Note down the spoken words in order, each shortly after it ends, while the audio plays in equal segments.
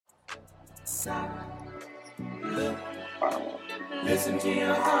Look, listen to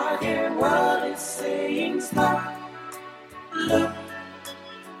your heart, hear what it's saying. Stop. Look,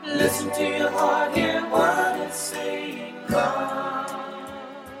 listen to your heart, hear what it's saying. Love,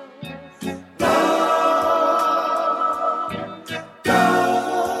 love, love.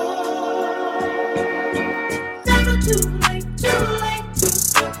 Never too late, too late.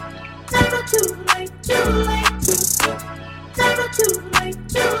 Never too late, too late. Never too late,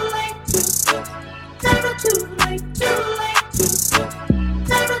 too late. Never too late, too late.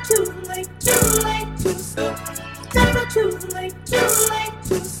 Never too late, too late. Never too late, too late.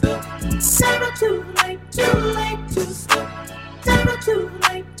 Never too late, too late. Never too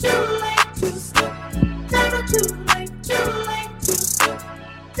late, too late. Never too late, too late.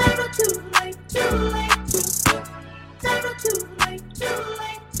 Never too late, too late. Never too late, too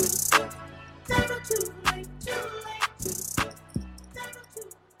late. Never too late, too late.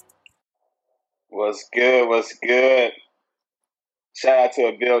 What's good? What's good? Shout out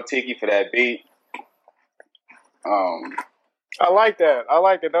to Bill Tiki for that beat. I like that.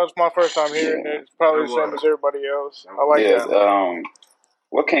 That was my first time hearing it. It's probably the same as everybody else. I like that.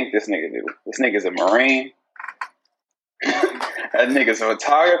 What can't this nigga do? This nigga's a Marine. That nigga's a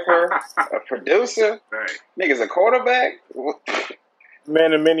photographer, a producer. Right. Nigga's a quarterback.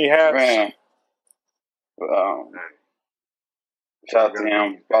 Man in many hats. Man. Shout out to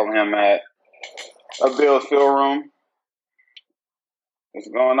him. Follow him at Bill's Field Room. What's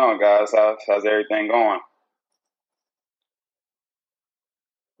going on, guys? How's everything going?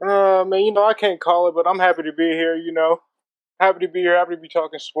 Man, I can't call it, but I'm happy to be here, Happy to be here, happy to be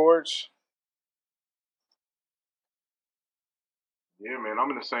talking sports. Yeah, man, I'm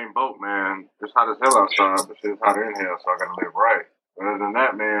in the same boat, man. It's hot as hell outside, but shit's hot in here, so I gotta live right. But other than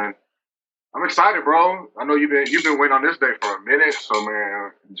that, man, I'm excited, bro. I know you've been waiting on this day for a minute, so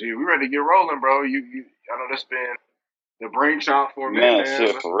man, we ready to get rolling, bro. I know this been the brainchild for a minute, man.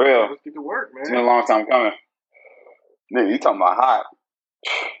 Shit, for real. Let's get to work, man. It's been a long time coming. Nigga, you talking about hot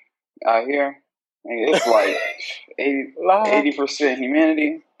out here? Nigga, it's like 80%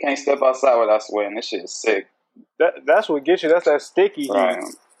 humidity. Can't step outside without sweating. This shit is sick. That's what gets you. That's that sticky heat. Right.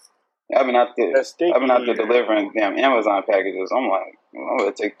 I've been out there delivering damn Amazon packages. I'm like, I'm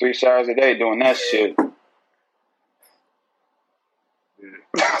gonna take 3 showers a day doing that shit.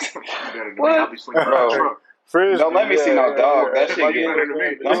 What? Bro. Don't let me see no dog. That shit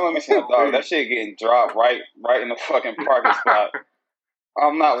don't let me see no dog. That shit getting dropped right in the fucking parking spot.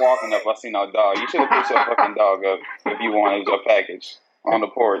 I'm not walking up. I see no dog. You should have put your fucking dog up if you wanted your package on the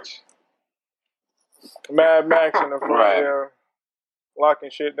porch. Mad Max in the front here, locking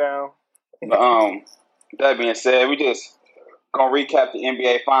shit down. But, that being said, we just gonna recap the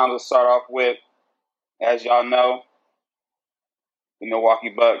NBA Finals to start off with. As y'all know, the Milwaukee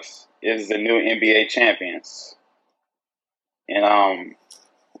Bucks is the new NBA champions. And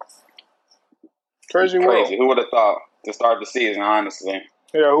crazy world. Who would have thought to start the season? Honestly,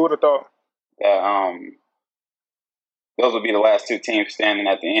 yeah, who would have thought that those would be the last 2 teams standing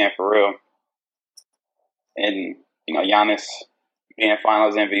at the end for real. And Giannis being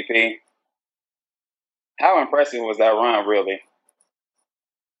Finals MVP. How impressive was that run, really,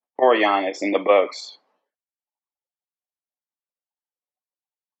 for Giannis and the Bucks?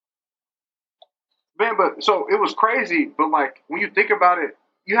 Man, but so it was crazy. But like when you think about it,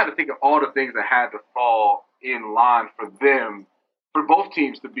 you had to think of all the things that had to fall in line for them, for both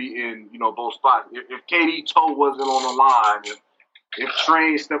teams to be in, both spots. If KD toe wasn't on the line, if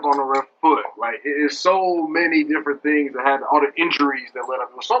Train stepped on the left foot, like it is so many different things that had all the injuries that led up.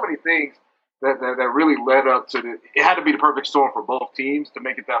 There were so many things that really led up to it had to be the perfect storm for both teams to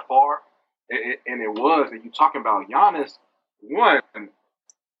make it that far, and it was. And you talking about Giannis, one.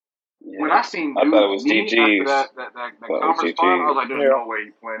 Yeah. When I seen I thought it was GG's. After that conference final, I was like, "There's no way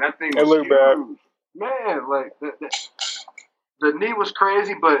he's playing." That thing was huge, bad. Man. Like the knee was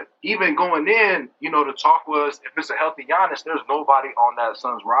crazy, but even going in, the talk was if it's a healthy Giannis, there's nobody on that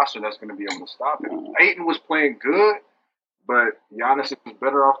Suns roster that's going to be able to stop him. Ayton was playing good, but Giannis is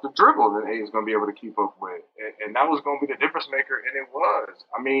better off the dribble than Ayton's going to be able to keep up with, and that was going to be the difference maker, and it was.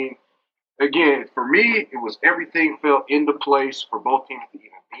 I mean, again, for me, it was everything fell into place for both teams to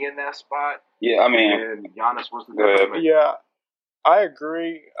even be in that spot. Yeah, I mean, and Giannis was the difference maker. Yeah, I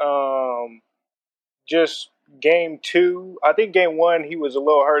agree. Just game 2, I think game 1 he was a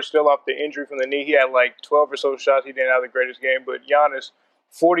little hurt still off the injury from the knee. He had like 12 or so shots. He didn't have the greatest game, but Giannis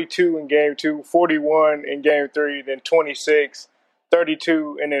 42 in game 2, 41 in game 3, then 26,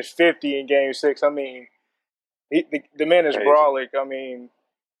 32, and then 50 in game 6. I mean, the man is brolic. I mean,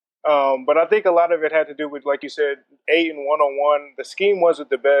 But I think a lot of it had to do with, like you said, Ayton 1-on-1. The scheme wasn't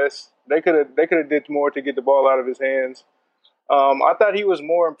the best. They could have did more to get the ball out of his hands. I thought he was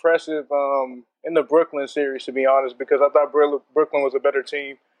more impressive in the Brooklyn series, to be honest, because I thought Brooklyn was a better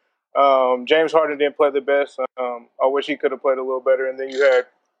team. James Harden didn't play the best. I wish he could have played a little better. And then you had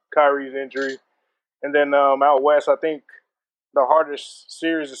Kyrie's injury. And then out west, I think the hardest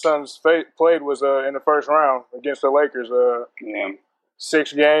series the Suns played was in the first round against the Lakers. Yeah.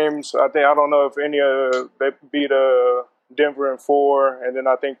 6 games. I don't know if any they beat Denver in 4, and then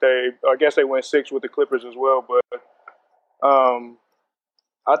I guess they went 6 with the Clippers as well. But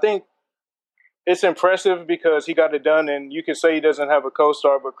I think it's impressive because he got it done, and you can say he doesn't have a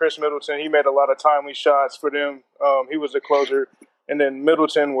co-star, but Chris Middleton, he made a lot of timely shots for them. He was the closer, and then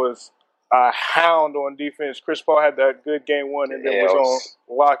Middleton was a hound on defense. Chris Paul had that good game 1, and then was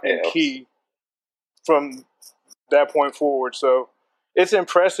on lock and key from that point forward. So it's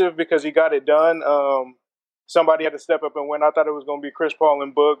impressive because he got it done. Somebody had to step up and win. I thought it was going to be Chris Paul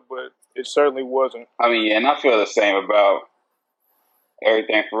and Book, but it certainly wasn't. I mean, yeah, and I feel the same about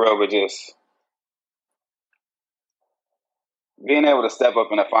everything for real, but just being able to step up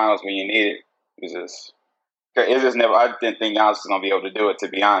in the finals when you need it is just. It's just never. I didn't think Giannis was gonna be able to do it. To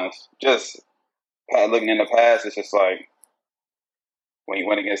be honest, just looking in the past, it's just like when he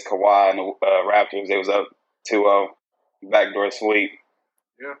went against Kawhi and the Raptors, they was up 2-0, backdoor sweep.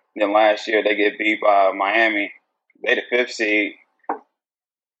 Yeah. Then last year they get beat by Miami. They the 5th seed.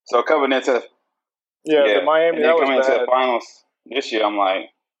 So coming into the Miami, and then that was coming into bad. the finals this year, I'm like,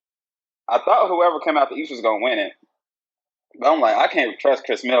 I thought whoever came out the East was gonna win it, but I'm like, I can't trust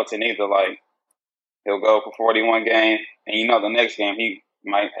Chris Middleton either. Like. He'll go for 41 games, and the next game he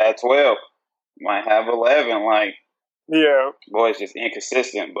might have 12, might have 11. Like, boy, it's just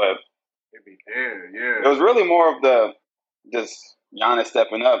inconsistent. But it was really more of just Giannis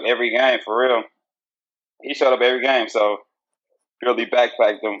stepping up every game for real. He showed up every game, so really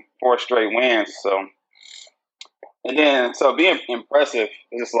backpacked them 4 straight wins. So, and then being impressive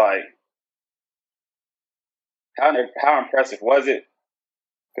is just like how impressive was it?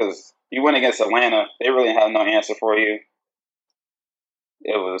 Because you went against Atlanta. They really had no answer for you.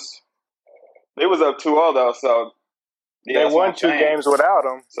 They was up 2-0 though, so they won 2 games without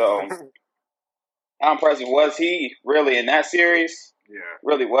him. So how impressive was he really in that series? Yeah.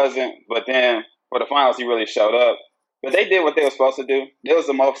 Really wasn't. But then for the finals, he really showed up. But they did what they were supposed to do. It was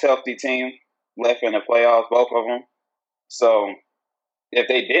the most healthy team left in the playoffs, both of them. So if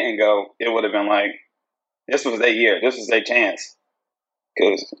they didn't go, it would have been like, this was their year. This was their chance.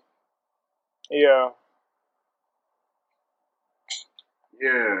 Yeah,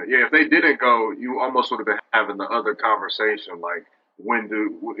 if they didn't go, you almost would have been having the other conversation. Like,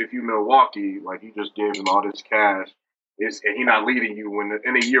 if you Milwaukee, like, you just gave him all this cash, and he not leading you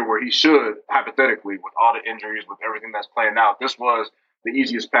in a year where he should, hypothetically, with all the injuries, with everything that's playing out. This was the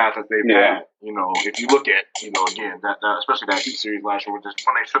easiest path that they've had. If you look at, again, that especially that Heat series last year, when they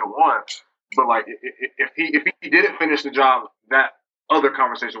should have won. But like, if he didn't finish the job, that other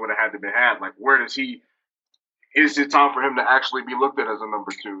conversation would have had to be had. Like, is it time for him to actually be looked at as a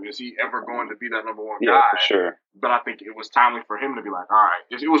number 2? Is he ever going to be that number 1 guy? Yeah, for sure. But I think it was timely for him to be like, all right,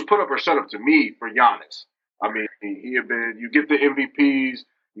 it was put up or shut up to me for Giannis. I mean, he had been, you get the MVPs,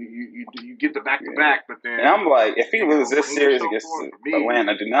 you get the back-to-back, but then... And I'm like, if he loses this series against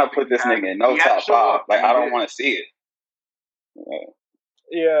Atlanta, do not put this nigga in no top 5. Like, I don't want to see it.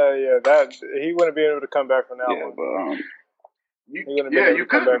 Yeah, that he wouldn't be able to come back from that one. But, he wouldn't be able to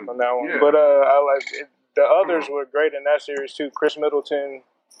come back from that one. Yeah. But I like it. The others were great in that series too. Chris Middleton,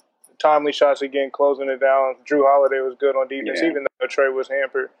 timely shots again, closing it down. Drew Holiday was good on defense, even though Trey was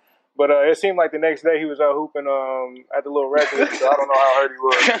hampered. But it seemed like the next day he was out hooping at the little record, so I don't know how hurt he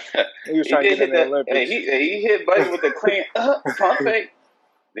was. He was trying to get in the Olympics. He hit Buddy with the clean pump fake.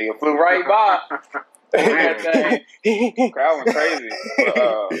 Nigga flew right by. That thing. Crowd went crazy.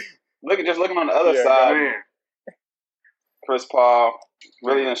 But, looking on the other side, Chris Paul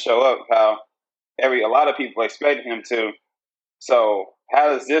really didn't show up how a lot of people expected him to. So how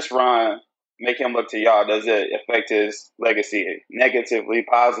does this run make him look to y'all? Does it affect his legacy negatively,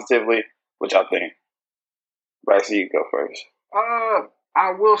 positively? Which I think. Bryce, you go first.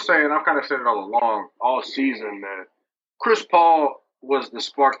 I will say, and I've kind of said it all along, all season, that Chris Paul was the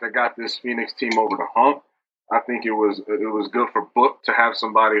spark that got this Phoenix team over the hump. I think it was good for Book to have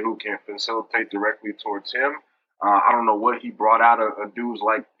somebody who can facilitate directly towards him. I don't know what he brought out of dudes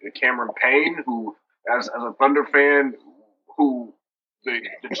like Cameron Payne, who, as a Thunder fan, who the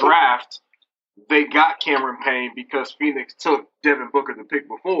draft they got Cameron Payne because Phoenix took Devin Booker the pick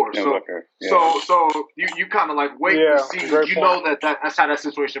before. Yeah, So, Booker, yeah. so you kind of like wait Yeah, to see. great You point. know that's how that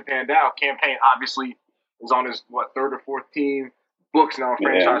situation panned out. Cam Payne obviously is on his third or fourth team. Book's now a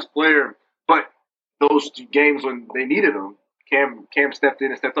franchise player, but those games when they needed him, Cam stepped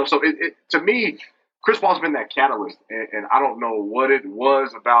in and stepped up. So to me, Chris Paul's been that catalyst, and I don't know what it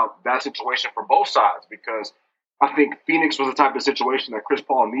was about that situation for both sides because I think Phoenix was the type of situation that Chris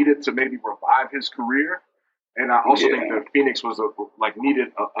Paul needed to maybe revive his career, and I also think that Phoenix was needed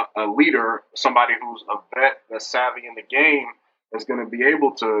a leader, somebody who's a vet that's savvy in the game, that's going to be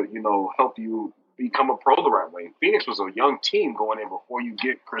able to help you become a pro the right way. Phoenix was a young team going in before you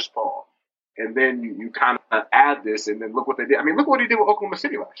get Chris Paul. And then you kind of add this, and then look what they did. I mean, look what he did with Oklahoma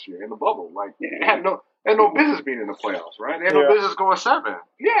City last year in the bubble. Like, they had no business being in the playoffs, right? They had no business going 7.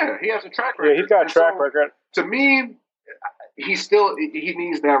 Yeah, he has a track record. Yeah, he's got a track record. To me, he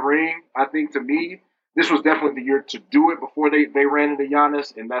needs that ring. I think to me, this was definitely the year to do it before they ran into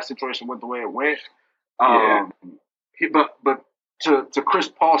Giannis, and that situation went the way it went. But to Chris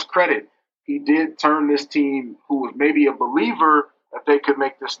Paul's credit, he did turn this team, who was maybe a believer that they could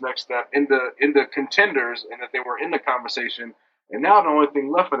make this next step into contenders and that they were in the conversation. And now the only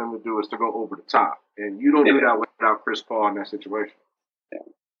thing left for them to do is to go over the top. And you don't do that without Chris Paul in that situation.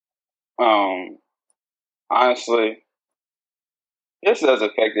 Honestly, this does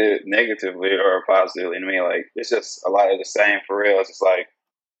affect it negatively or positively to me. Like, it's just a lot of the same for real. It's just like,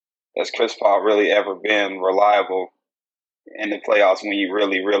 has Chris Paul really ever been reliable in the playoffs when you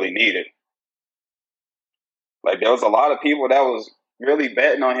really, really need it? Like, there was a lot of people that was really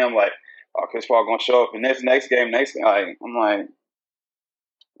betting on him, like, oh, Chris Paul going to show up in this next game. Like, I'm like,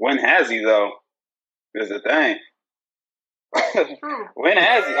 when has he, though? Is the thing. When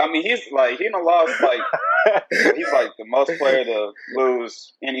has he? I mean, he's like, he done lost, like, he's like the most player to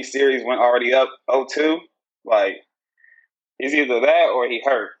lose any series when already up 0-2. Like, he's either that or he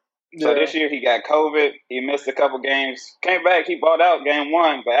hurt. So this year he got COVID. He missed a couple games. Came back. He balled out game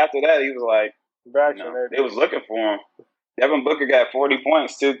 1. But after that, he was like, they was looking for him. Devin Booker got 40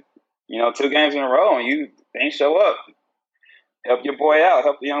 points 2 games in a row, and you ain't show up. Help your boy out.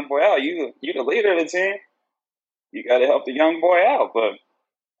 Help the young boy out. You the leader of the team. You got to help the young boy out. But,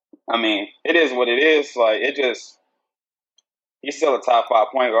 I mean, it is what it is. Like, he's still a top 5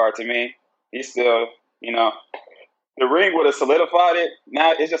 point guard to me. He's still, the ring would have solidified it.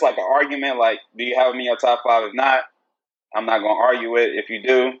 Now it's just like an argument. Like, do you have him in your top 5? If not, I'm not going to argue it. If you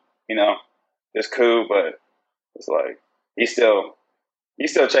do, it's cool. But it's like, he's still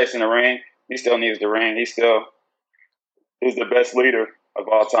chasing the ring. He still needs the ring. He's the best leader of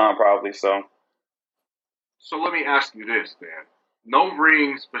all time, probably. So let me ask you this, Dan. No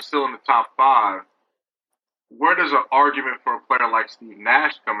rings, but still in the top 5. Where does an argument for a player like Steve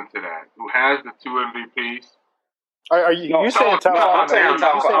Nash come into that, who has the 2 MVPs? Are you saying top 5? I'm saying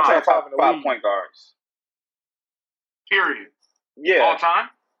top 5 point point guards. Period. Yeah. All time?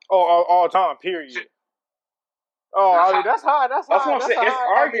 Oh, all time. Period. That's high. That's what I'm saying. It's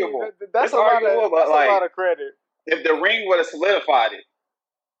arguable. That's a lot of credit. If the ring would have solidified it.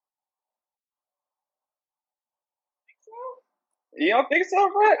 You don't think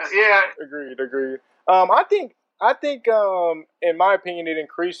so, Rex? Yeah. Agreed. I think, in my opinion, it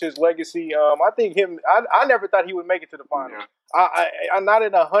increased his legacy. I think I never thought he would make it to the finals. Yeah. I not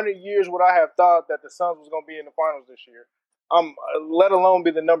in 100 years would I have thought that the Suns was going to be in the finals this year. Let alone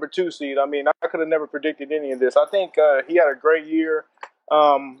be the number 2 seed. I mean, I could have never predicted any of this. I think he had a great year.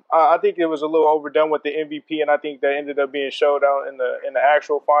 I think it was a little overdone with the MVP, and I think that ended up being showed out in the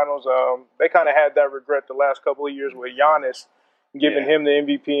actual finals. They kind of had that regret the last couple of years with Giannis giving him the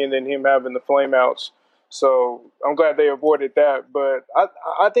MVP and then him having the flameouts. So I'm glad they avoided that. But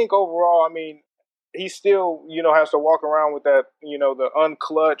I think overall, I mean, he still, has to walk around with that, the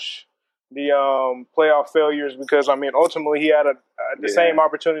unclutch, the playoff failures, because, I mean, ultimately he had the same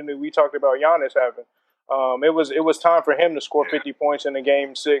opportunity we talked about Giannis having. It was time for him to score 50 points in a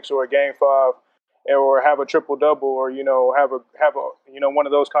game 6 or a game 5, or have a triple double, or have a one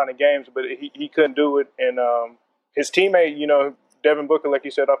of those kind of games. But he couldn't do it, and his teammate, Devin Booker, like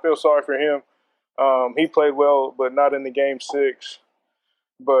you said, I feel sorry for him. He played well, but not in the game 6.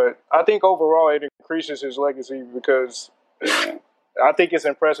 But I think overall it increases his legacy because I think it's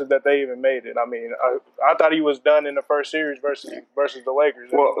impressive that they even made it. I mean, I thought he was done in the first series versus the Lakers.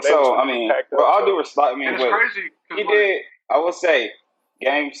 Well, I'll do respect. I mean, it's crazy. He did. I will say,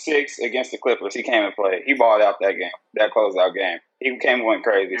 game 6 against the Clippers, he came and played. He balled out that game, that closeout game. He came and went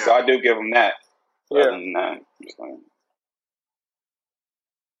crazy. So I do give him that. Yeah. Other than that,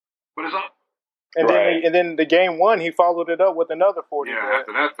 But it's up. And then the game 1, he followed it up with another 40. Yeah,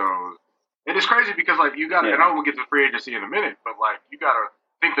 after that though, And it's crazy because like you got to, and I will get to free agency in a minute, but like you got to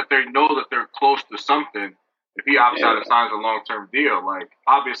think that they know that they're close to something. If he opts out and signs a long-term deal, like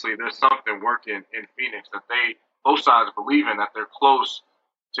obviously there's something working in Phoenix that they both sides believe in, that they're close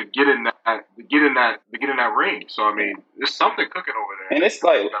to getting that ring. So I mean, there's something cooking over there. And it's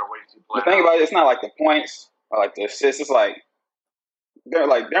like the thing about it, it's not like the points or like the assists. It's like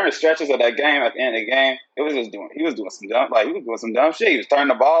during stretches of that game, at the end of the game, he was doing some dumb shit. He was turning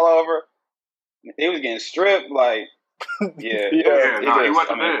the ball over. He was getting stripped. Like, he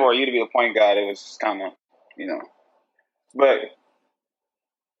wasn't there. For you to be a point guard, it was kind of, but.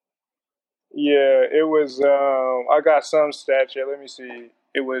 Yeah, it was. I got some stats here. Let me see.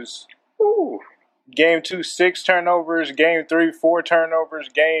 It was game 2, 6 turnovers. Game 3, 4 turnovers.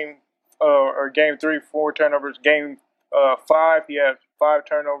 Game 3, 4 turnovers. Game 5, he had 5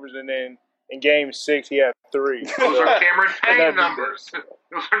 turnovers, and then in game 6, he had 3. Those are Cameron Payne numbers.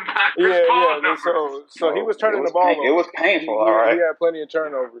 Those are not Chris Paul numbers. So he was turning the ball over. It was painful. All right. He had plenty of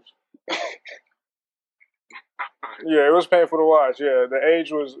turnovers. Yeah, it was painful to watch. Yeah, the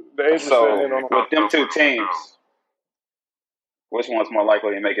age was so in on with them two teams. Which one's more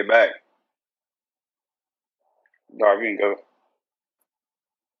likely to make it back? Darby, you can go.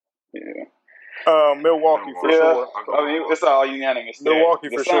 Yeah. Milwaukee for sure. I mean, it's all unanimous. Milwaukee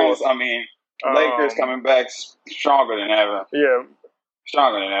for sure. I mean, Lakers coming back stronger than ever. Yeah,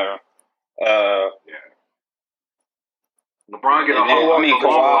 stronger than ever. LeBron get a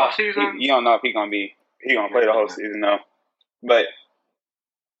whole season. You don't know if he's gonna play the whole season though. But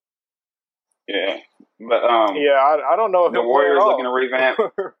I don't know if the Warriors looking to revamp.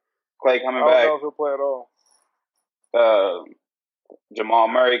 Clay coming back. I don't know if he'll play at all. Jamal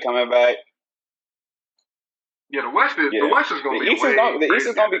Murray coming back. Yeah, the West is going to be the East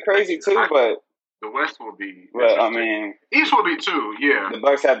is going to be crazy too, but the West will be. But I mean, East will be too. Yeah, the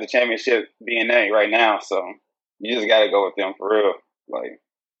Bucks have the championship DNA right now, so you just got to go with them for real. Like,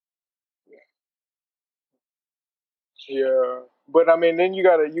 yeah. But I mean, then you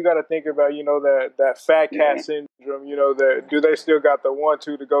gotta think about that fat cat syndrome. That do they still got the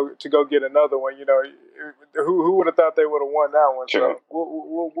 1-2 to go get another one? Who would have thought they would have won that one? Sure.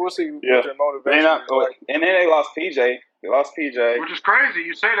 So we'll see what their motivation is like. And then they lost PJ. Which is crazy.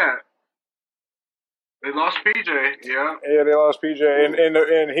 You say that. They lost PJ. Yeah. Yeah, they lost PJ,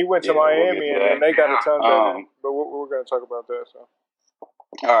 and he went to Miami, and they got a ton better. But we're gonna talk about that. So.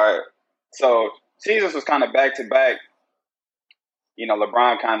 All right. So Jesus was kind of back to back.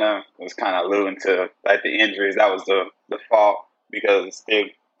 LeBron was alluding to like the injuries. That was the fault because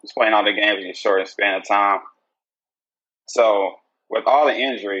he was playing all the games in a short span of time. So with all the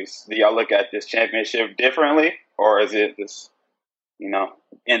injuries, do y'all look at this championship differently, or is it just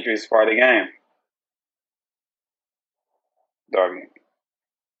injuries part of the game? Darby.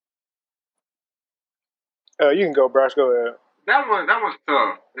 You can go, Brash. Go ahead. That was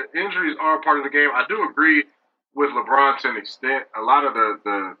tough. The injuries are part of the game. I do agree with LeBron to an extent. A lot of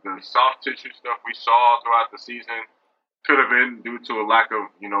the soft tissue stuff we saw throughout the season could have been due to a lack of,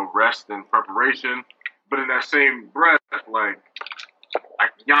 rest and preparation. But in that same breath, like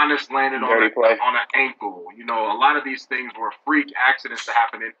Giannis landed on an ankle. A lot of these things were freak accidents that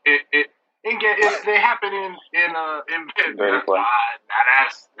happen they happen in bed.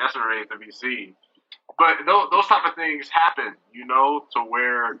 That's already to be seen. But those type of things happen, to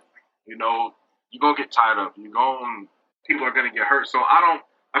where, you're going to get tied up. People are going to get hurt. So I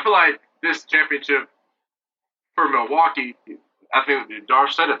feel like this championship for Milwaukee, I think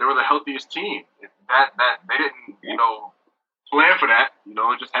Darv said it, they were the healthiest team. That they didn't, plan for that.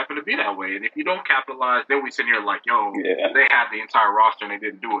 It just happened to be that way. And if you don't capitalize, then we sit here like, they had the entire roster and they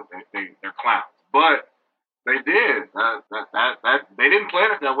didn't do it. They're clowns. But they did. They didn't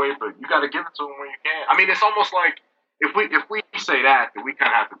plan it that way, but you got to give it to them when you can. I mean, it's almost like if we say that, then we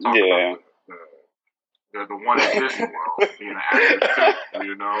kind of have to talk about the one in this world being an actor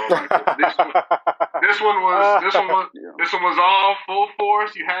too. Like this one was all full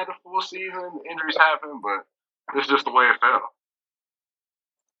force. You had the full season. Injuries happen, but this is just the way it fell.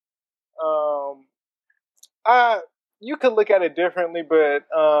 You could look at it differently, but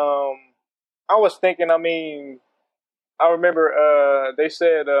I was thinking. I mean, I remember they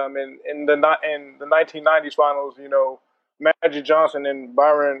said in the 1990s finals, Magic Johnson and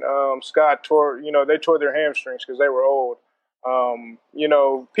Byron Scott tore their hamstrings because they were old.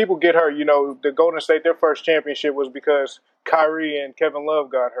 People get hurt. The Golden State, their first championship was because Kyrie and Kevin Love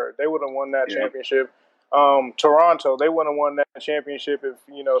got hurt. They would have won that championship. Toronto, they wouldn't have won that championship if,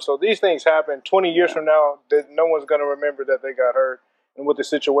 so these things happen. 20 years from now, no one's going to remember that they got hurt and what the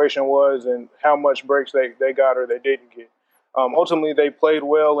situation was and how much breaks they got or they didn't get. ultimately they played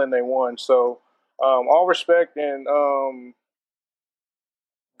well and they won. So all respect and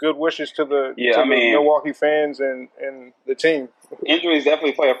good wishes to the Milwaukee fans and the team. Injuries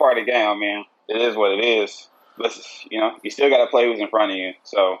definitely play a part of the game. I mean, it is what it is. But you still got to play who's in front of you.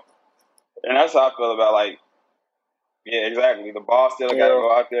 So, and that's how I feel about yeah, exactly. The ball still got to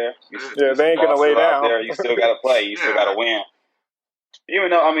go out there. They ain't gonna lay down. Out there. You still got to play. You still got to win.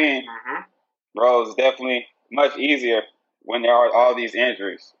 Even though bro, it's definitely much easier when there are all these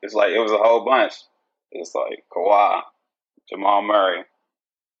injuries. It's like it was a whole bunch. It's like Kawhi, Jamal Murray,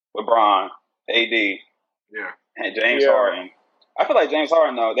 LeBron, AD, and James Harden. I feel like James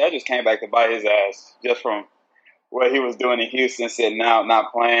Harden, though, that just came back to bite his ass just from what he was doing in Houston, sitting out,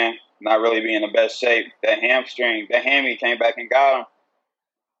 not playing, not really being in the best shape. That hammy came back and got him.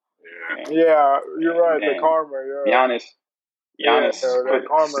 Yeah, you're right. The karma, Giannis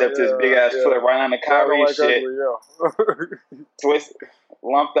stepped his big ass foot right on the Kyrie shit.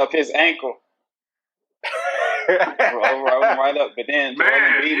 Lumped up his ankle. Rolled him right up. But then Joel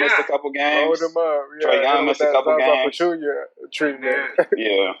Embiid missed a couple games. Rolled him up. Trae Young missed a couple games. Treatment.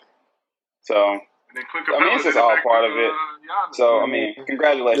 Yeah. So, it's just all part of it. So,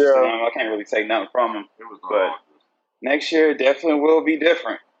 congratulations to him. I can't really take nothing from him. But next year definitely will be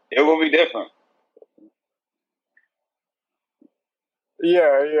different. It will be different. Yeah.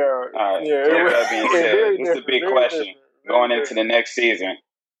 All right. Yeah. So with that being said, this is the big question going into the next season.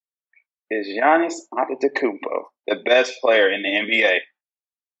 Is Giannis Antetokounmpo the best player in the NBA?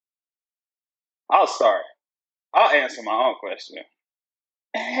 I'll start. I'll answer my own question.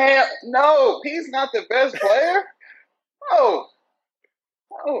 Hell no, he's not the best player. No.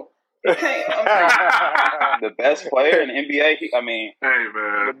 He can't. The best player in the NBA. Hey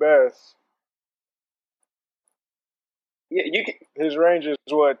man, the best. Yeah, you can. His range is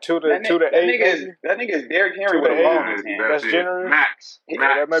what 2 to 8. That nigga is Derrick Henry with a ball in his hand. That's generous. Max.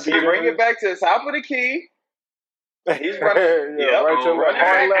 That might be bring it back to the top of the key. He's running. Right to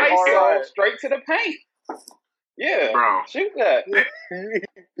the hard straight to the paint. Yeah, bro, shoot that. They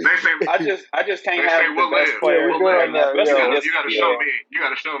say I just can't have the best player. You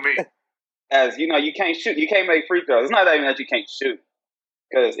gotta show me. As you can't shoot. You can't make free throws. It's not even that you can't shoot.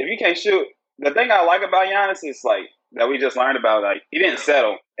 Because if you can't shoot, the thing I like about Giannis is that we just learned about. He didn't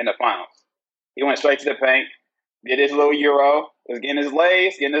settle in the finals. He went straight to the paint, did his little Euro, was getting his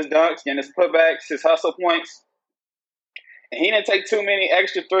lays, getting his dunks, getting his putbacks, his hustle points. And he didn't take too many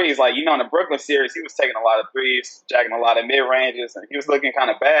extra threes. In the Brooklyn series, he was taking a lot of threes, jacking a lot of mid-ranges, and he was looking kind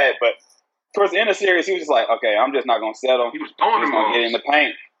of bad. But towards the end of the series, he was just like, okay, I'm just not going to settle. He was going to get in the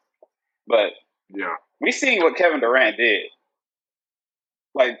paint. But we seen what Kevin Durant did.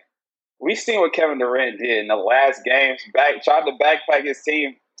 We seen what Kevin Durant did in the last games. Tried to backpack his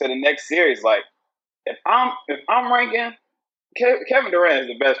team to the next series. If I'm ranking, Kevin Durant is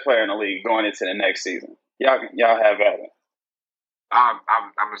the best player in the league going into the next season. Y'all have at it. I'm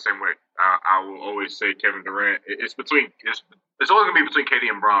the same way. I will always say Kevin Durant. It's always gonna be between KD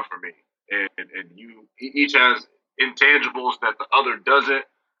and Bron for me. And each has intangibles that the other doesn't.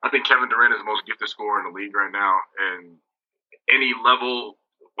 I think Kevin Durant is the most gifted scorer in the league right now, and any level,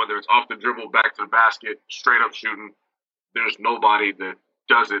 whether it's off the dribble, back to the basket, straight up shooting, there's nobody that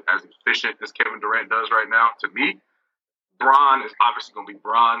does it as efficient as Kevin Durant does right now. To me, Bron is obviously going to be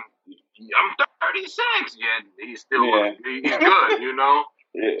Bron. I'm 36. Yeah, he's still he's good,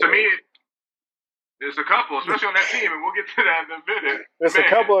 Yeah. To me, there's a couple, especially on that team, and we'll get to that in a minute. There's a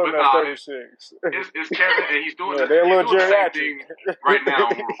couple of them at 36. It's Kevin, and he's doing, they're a little the same geriatric thing right now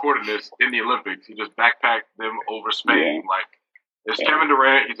when we're recording this in the Olympics. He just backpacked them over Spain. It's Kevin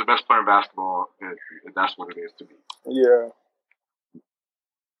Durant. He's the best player in basketball, and that's what it is to me. Yeah.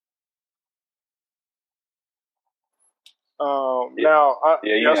 Now,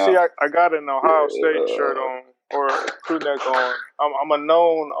 I got an Ohio State shirt on or crew neck on. I'm a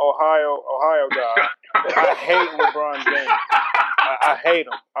known Ohio guy. I hate LeBron James. I hate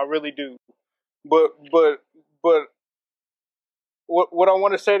him. I really do. But what I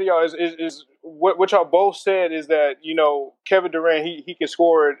want to say to y'all is what y'all both said is that Kevin Durant he can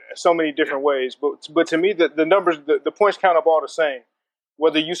score it so many different ways. But to me the numbers the points count up all the same,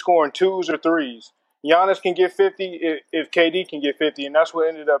 whether you scoring 2s or 3s. Giannis can get 50 if KD can get 50, and that's what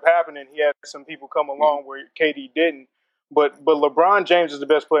ended up happening. He had some people come along where KD didn't. But LeBron James is the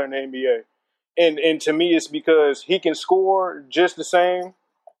best player in the NBA. And to me, it's because he can score just the same,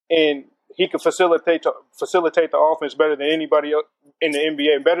 and he can facilitate the offense better than anybody else in the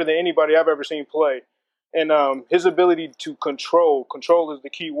NBA, better than anybody I've ever seen play. And his ability to control is the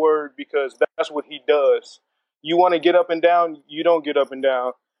key word because that's what he does. You want to get up and down, you don't get up and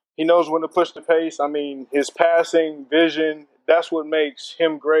down. He knows when to push the pace. I mean, his passing vision, that's what makes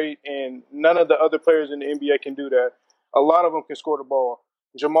him great, and none of the other players in the NBA can do that. A lot of them can score the ball.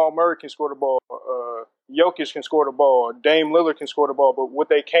 Jamal Murray can score the ball. Jokic can score the ball. Dame Lillard can score the ball. But what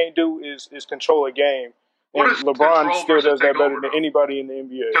they can't do is control a game. And LeBron still does that better than anybody in the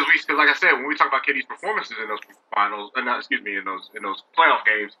NBA. Because like I said, when we talk about KD's performances in those finals, in those playoff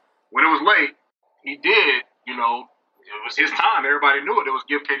games, when it was late, he did. You know, it was his time. Everybody knew it. It was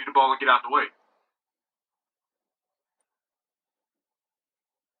give KD the ball and get out the way.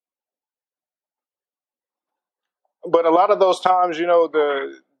 But a lot of those times, you know,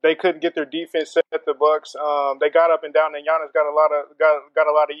 they couldn't get their defense set at the Bucks. They got up and down, and Giannis got a lot of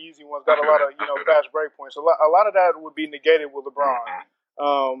easy ones, got a lot of fast break points. A lot of that would be negated with LeBron,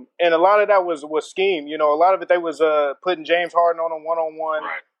 and a lot of that was scheme. You know, a lot of it they was putting James Harden on a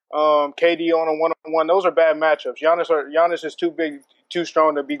 1-on-1, KD on a 1-on-1. Those are bad matchups. Giannis is too big, too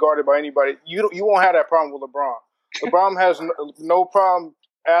strong to be guarded by anybody. You won't have that problem with LeBron. LeBron has no problem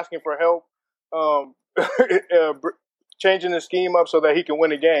asking for help. Changing the scheme up so that he can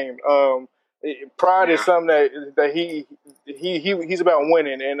win a game. Pride is something that he's about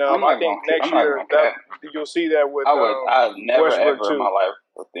winning, and I think next year you'll see that with. I've never Westbrook ever in my life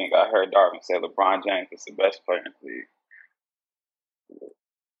think I heard Darvin say LeBron James is the best player in the league.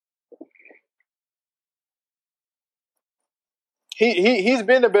 He's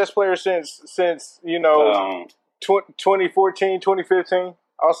been the best player since 2014, 2015.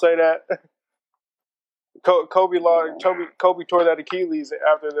 I'll say that. Kobe tore that Achilles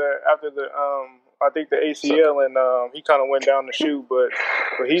after the I think the ACL, and he kind of went down the chute. But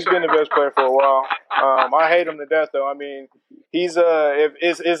he's been the best player for a while. I hate him to death, though. I mean, he's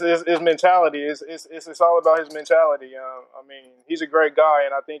his mentality. It's all about his mentality. I mean, he's a great guy,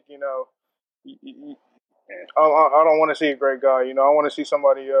 and I think I don't want to see a great guy. You know, I want to see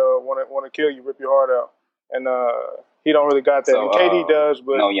somebody want to kill you, rip your heart out, and he don't really got that. So, and KD does,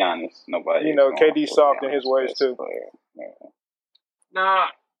 but no Giannis, nobody. You know, KD's soft in his ways too.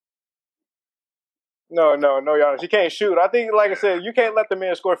 Nah. No, Giannis. He can't shoot. I think, like I said, you can't let the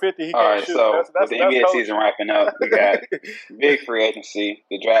man score 50. He can't shoot. So that's with the NBA season wrapping up, we got big free agency.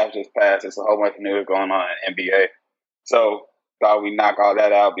 The draft just passed. There's a whole bunch of news going on in NBA. So thought we knock all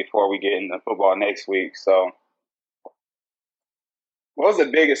that out before we get into football next week. So what was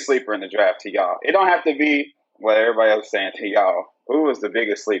the biggest sleeper in the draft to y'all? It don't have to be what everybody else is saying to y'all. Who was the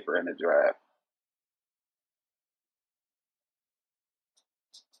biggest sleeper in the draft?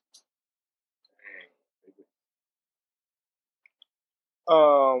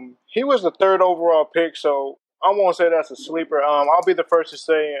 He was the third overall pick, so I won't say that's a sleeper. I'll be the first to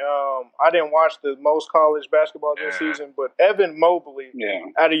say I didn't watch the most college basketball this season, but Evan Mobley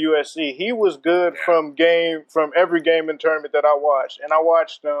out of USC, he was good from every game and tournament that I watched, and I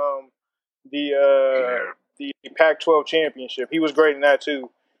watched the Pac-12 championship. He was great in that too.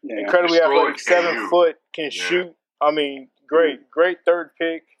 Yeah. Incredibly athletic, 7 foot, can shoot. I mean, great third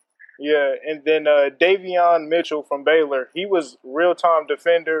pick. Yeah, and then Davion Mitchell from Baylor. He was real-time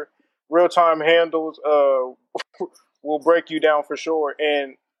defender, real-time handles. Will break you down for sure.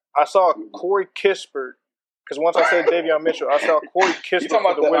 And I saw Corey Kispert, because once I said Davion Mitchell, I saw Corey Kispert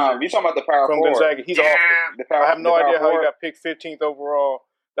for the Wizards. You talking about the power from forward? Gonzaga. He's awful. I have no idea how he got picked 15th overall.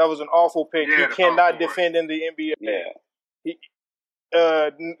 That was an awful pick. He cannot defend in the NBA. Yeah.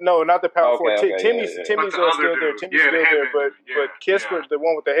 No, not the power forward. Okay, Timmy's still there. Timmy's still there, but Kispert, the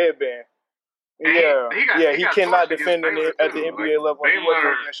one with the headband. He cannot defend at the NBA level.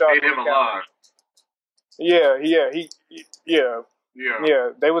 Baylor made him alive.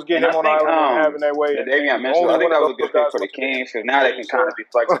 They was getting him on the island and having their way. Davion Mitchell, I think that was a good pick for the Kings, because now they can kind of be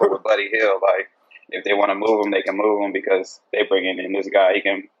flexible with Buddy Hill. Like, if they want to move him, they can move him, because they bring in this guy. He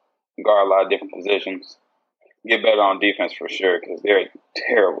can guard a lot of different positions. Get better on defense for sure, because they're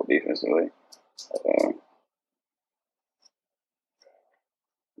terrible defensively.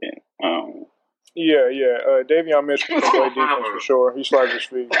 Davion Mitchell can play defense for sure. He slides his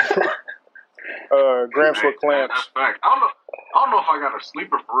feet. Gramps with clamps. That's fact. I don't know if I got a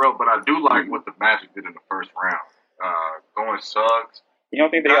sleeper for real, but I do like what the Magic did in the first round. Going Suggs. You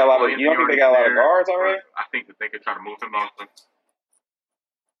don't think they got a lot of guards already? I think that they could try to move him off.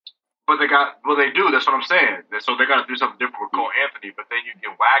 But they do. That's what I'm saying. So they got to do something different with Cole Anthony. But then you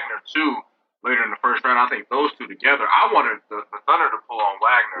get Wagner too later in the first round. I think those two together. I wanted the Thunder to pull on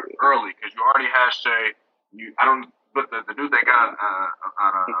Wagner early, because you already had Shea. But the dude they got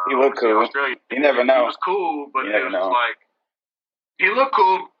he looked cool. Australia, you never know. He was cool, but it was like he looked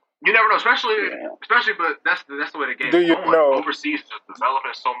cool. You never know, especially. But that's the way the game is going. Overseas is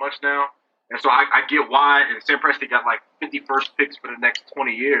developing so much now. And so I get why. And Sam Presti got like 51st picks for the next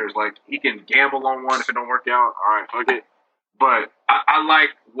 20 years. Like, he can gamble on one if it don't work out. All right, fuck it. But I like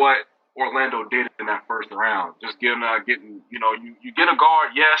what Orlando did in that first round. Just getting you get a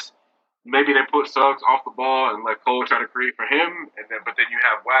guard, yes. Maybe they put Suggs off the ball and let Cole try to create for him, but then you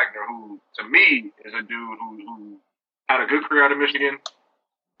have Wagner, who to me is a dude who had a good career out of Michigan.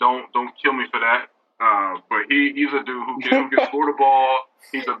 Don't kill me for that. But he's a dude who can score the ball.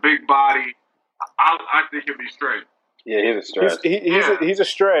 He's a big body. I think he'll be straight. Yeah, he's a stretch. He's a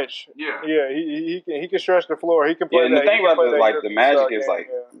stretch. Yeah, yeah. He can stretch the floor. He can play. Yeah, and the thing about the Magic is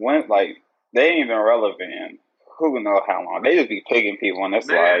when they ain't even relevant in who knows how long. They just be picking people, and it's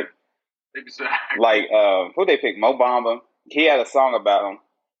exactly. Who they pick? Mo Bamba. He had a song about him.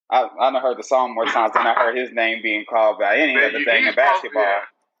 I done heard the song more times than I heard his name being called by any other thing in basketball.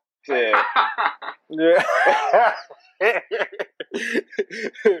 Yeah.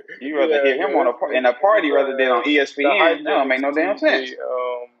 You rather hear him in a party rather than on ESPN. That don't make no damn sense.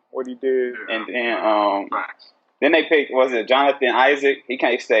 What he did. And then they picked, was it Jonathan Isaac? He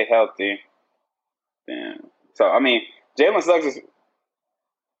can't stay healthy. So I mean, Jalen Suggs is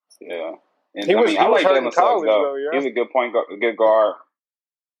And, he was I like hurt in Jalen Suggs, college, though. yeah. He's a good point guard, a good guard.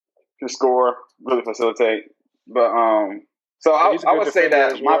 Can score, really facilitate. But so I would say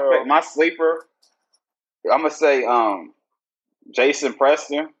that my sleeper, I'm gonna say Jason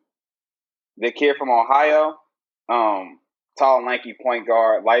Preston, the kid from Ohio, tall, lanky point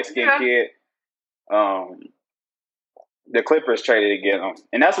guard, light skinned kid. The Clippers traded to get him,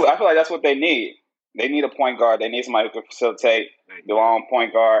 and I feel like that's what they need. They need a point guard. They need somebody who can facilitate the long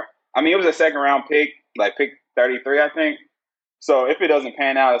point guard. I mean, it was a second round pick, like pick 33, I think. So if it doesn't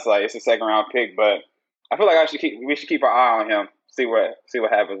pan out, it's a second round pick. But I feel like we should keep our eye on him, see what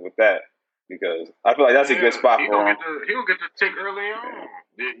happens with that, because I feel like that's a good spot for him. He'll get the tick early on.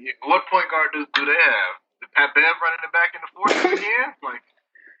 Yeah. What point guard do they have? Did Pat Bev running it back in the fourth again?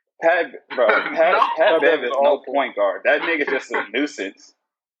 Pat Bev is no point guard. That nigga's just a nuisance.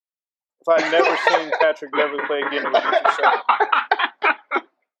 If I'd never seen Patrick Beverly play again, it would be sad.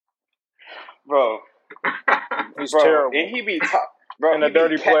 Bro. He's terrible. And he be bro. And a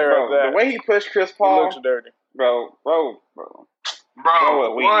dirty player of that. The way he pushed Chris Paul. He looks dirty. Bro, a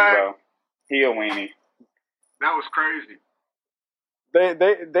weenie, bro. He a weenie. That was crazy.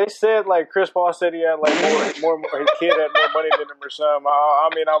 They said, like, Chris Paul said he had like more his kid had more money than him or something. I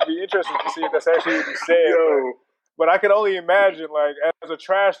mean, I'll be interested to see if that's actually what he said. But I could only imagine, like, as a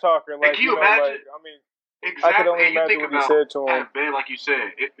trash talker, like, can you imagine? Like, I mean, exactly. I could only imagine what he said to him. Ben, like you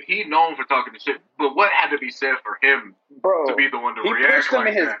said, he known for talking to shit, but what had to be said for him to be the one to react? He pushed him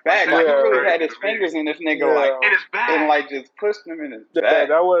in his back. Like, he really had his fingers in this nigga, like, in his back, and like just pushed him in his back.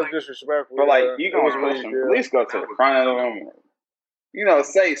 That was disrespectful. But like, you gonna push him? At least go to the front of him.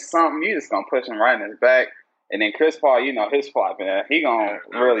 Say something. You just gonna push him right in his back, and then Chris Paul, his flopping. He gonna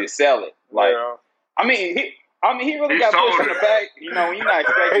really sell it. Like, I mean, he really got pushed in the back. When you're not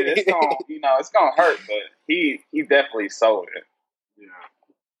expecting it, it's gonna hurt. But he definitely sold it.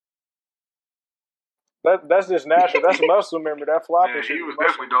 Yeah. That's just natural. That's muscle memory. That flopping shit. He was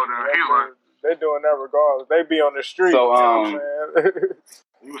definitely doing that. They're doing that regardless. They be on the street. So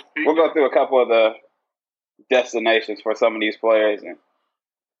we'll go through a couple of the destinations for some of these players and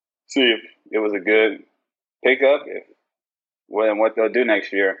see if it was a good pickup, and what they'll do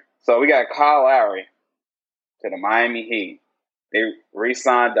next year. So we got Kyle Lowry to the Miami Heat. They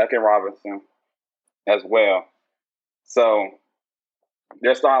re-signed Duncan Robinson as well. So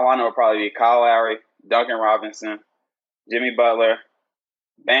their starting lineup will probably be Kyle Lowry, Duncan Robinson, Jimmy Butler,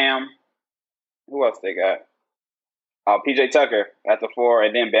 Bam. Who else they got? PJ Tucker at the 4,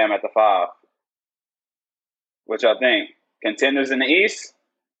 and then Bam at the 5. Which I think contenders in the East.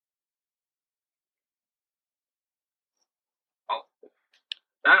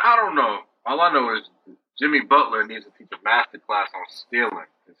 I don't know. All I know is Jimmy Butler needs to teach a master class on stealing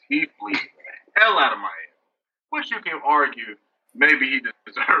because he fleeced the hell out of Miami. Which you can argue maybe he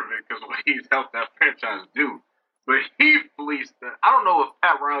deserved it because what he's helped that franchise do. But he fleeced the. I don't know if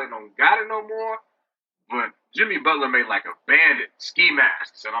Pat Riley don't got it no more, but Jimmy Butler made like a bandit ski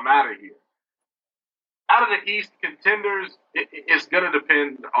mask, said I'm out of here. Out of the East contenders, it's going to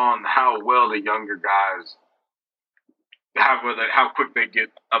depend on how well the younger guys, how quick they get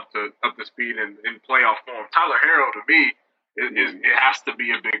up to speed and in playoff form. Tyler Herro, to me, it has to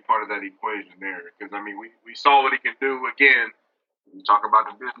be a big part of that equation there. Because, I mean, we saw what he can do. Again, we talk about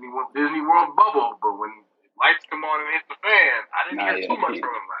the Disney World bubble, but when lights come on and hit the fan, I didn't hear too much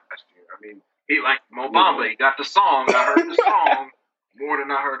from him last year. I mean, he like Mo Bamba, he got the song. I heard the song more than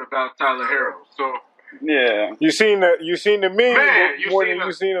I heard about Tyler Herro. So Yeah. You seen the meme Man, more than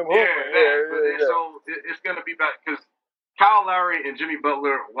you seen him hooping. Yeah. So it's going to be back because Kyle Lowry and Jimmy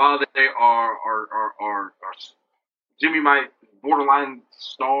Butler, while they are Jimmy might borderline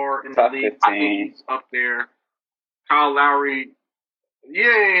star in the Top league. I 15. think he's up there. Kyle Lowry,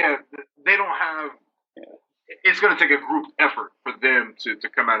 yeah. They don't have. It's going to take a group effort for them to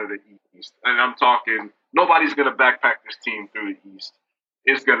come out of the East, and I'm talking nobody's going to backpack this team through the East.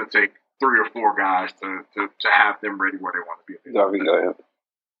 It's going to take 3 or 4 guys to have them ready where they want to be. Go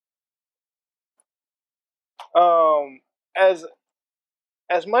ahead.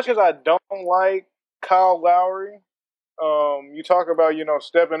 As much as I don't like Kyle Lowry, you talk about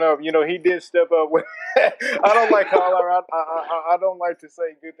stepping up. He did step up. I don't like Kyle Lowry. I don't like to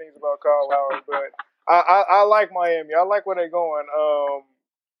say good things about Kyle Lowry, but I like Miami. I like where they're going.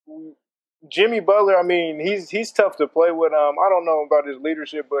 Jimmy Butler, I mean, he's tough to play with. I don't know about his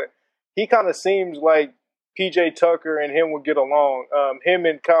leadership, but he kind of seems like PJ Tucker and him would get along. Him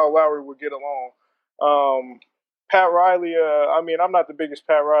and Kyle Lowry would get along. Pat Riley, I mean, I'm not the biggest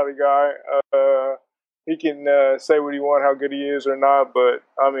Pat Riley guy. He can say what he wants, how good he is or not, but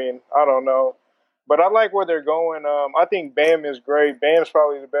I mean, I don't know. But I like where they're going. I think Bam is great. Bam's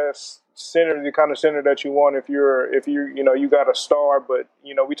probably the best center, the kind of center that you want if you got a star. But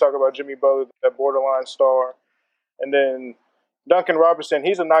we talk about Jimmy Butler, that borderline star, and then Duncan Robinson.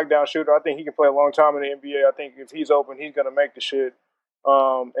 He's a knockdown shooter. I think he can play a long time in the NBA. I think if he's open, he's gonna make the shit.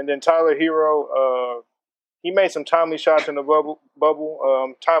 And then Tyler Hero. He made some timely shots in the bubble.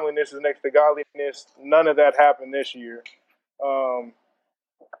 Timeliness is next to godliness. None of that happened this year.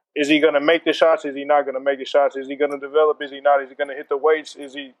 Is he going to make the shots? Is he not going to make the shots? Is he going to develop? Is he not? Is he going to hit the weights?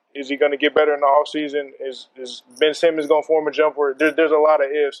 Is he going to get better in the offseason? Is Ben Simmons going to form a jumper? There's a lot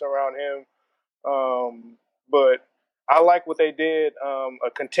of ifs around him. But I like what they did. A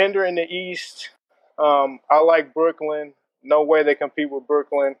contender in the East. I like Brooklyn. No way they compete with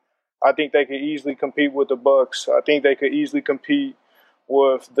Brooklyn. I think they could easily compete with the Bucks. I think they could easily compete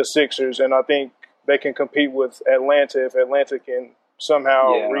with the Sixers, and I think they can compete with Atlanta if Atlanta can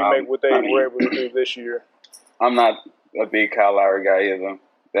somehow remake what they were able to do this year. I'm not a big Kyle Lowry guy either.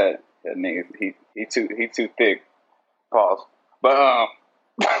 That nigga, he too thick. Pause. But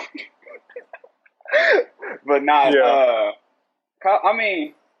but not. Yeah. I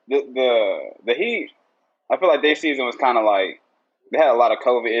mean, the Heat. I feel like their season was kind of like. They had a lot of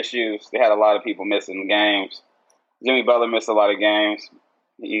COVID issues. They had a lot of people missing games. Jimmy Butler missed a lot of games.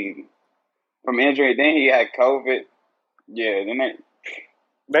 From injury. Then he had COVID. Yeah. Then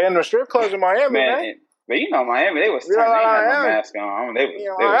they in the strip clubs in Miami, man. But Miami, they was turning. They had no mask on. They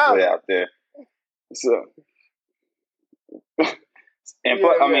was way out there. So,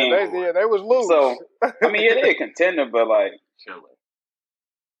 they was loose. So, I mean, they're a contender, but like,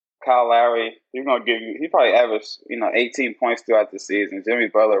 Kyle Lowry, he probably averaged, 18 points throughout the season. Jimmy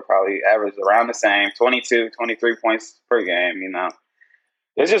Butler probably averaged around the same, 22, 23 points per game,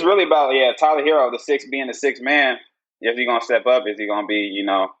 It's just really about, Tyler Hero, being the sixth man. If he's going to step up, is he going to be,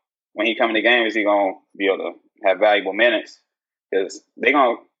 when he come in the game, is he going to be able to have valuable minutes? Because they're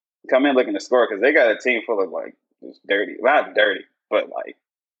going to come in looking to score because they got a team full of, like, just not dirty, but, like,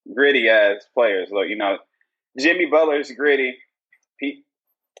 gritty-ass players. Look, Jimmy Butler's gritty.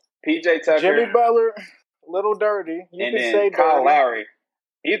 PJ Tucker. Jimmy Butler, little dirty. You and can then say Kyle dirty. Lowry.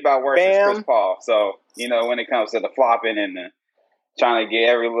 He's about worse than Chris Paul. So, when it comes to the flopping and the trying to get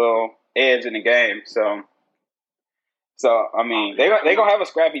every little edge in the game. So I mean, they're going to have a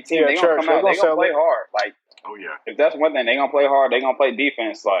scrappy team. They're going to come out. They're going to play hard. Like, if that's one thing, they're going to play hard. They're going to play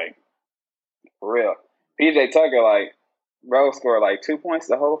defense, like, for real. PJ Tucker, like, bro, scored, like, 2 points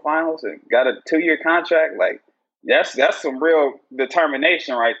the whole finals and got a 2-year contract. Like, that's some real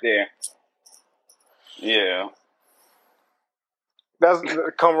determination right there. Yeah. That's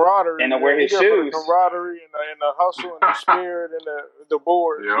the camaraderie. And to wear his shoes. The camaraderie and the hustle and the spirit and the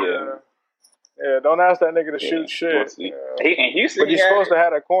board. Yeah, don't ask that nigga to shoot shit. We'll see. In Houston, but he's supposed to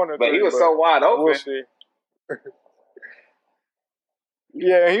have a corner. But he was so wide open. We'll see.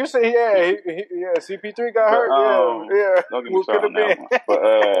 Yeah, Houston. Yeah, CP3 got hurt. Yeah. Don't get me started on that one.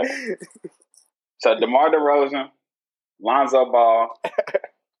 But so DeMar DeRozan, Lonzo Ball,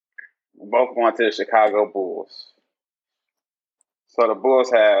 both going to the Chicago Bulls. So the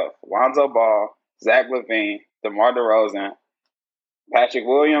Bulls have Lonzo Ball, Zach LaVine, DeMar DeRozan, Patrick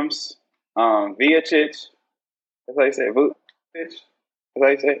Williams, Vujicic. That's how you say it. Vujicic. That's how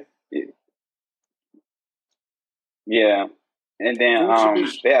you say it. Yeah. And then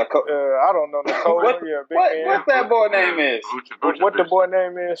they have I don't know what that boy name is. What the boy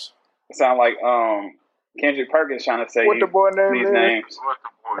name is? It sound like Kendrick Perkins trying to say what the boy name these is? names. What the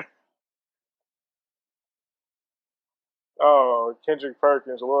boy? Oh, Kendrick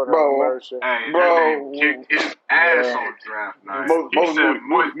Perkins, Lord have Bro. mercy. Hey, Bro. that man kicked his ass Yeah. on draft night. Moody, He said,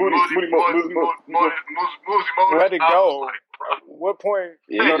 Moody. Let it I go. was like, bro. At what point,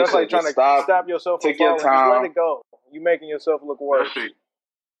 Yeah, you know, he that's just like said, trying to just stop yourself from Take your falling. Just let time. it go. You making yourself look That worse. shit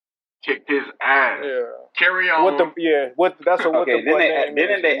kicked his ass. Yeah. Carry on. That's what Okay, the boy then name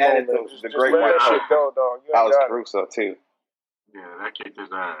is. they added moment. the Just great let white that shit hope. go, dog. You ain't Alex got it. Caruso too. Yeah, that kicked his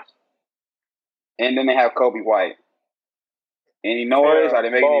ass. And then they have Kobe White. Any noise? Yeah, Are they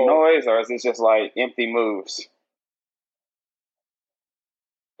making any ball. noise, or is it just like empty moves?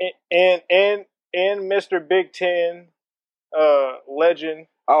 And Mr. Big Ten legend,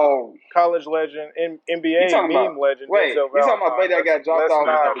 Oh, college legend, you NBA talking meme about? legend. Wait, Denzel you talking about Valentine. Bay that got dropped Let's off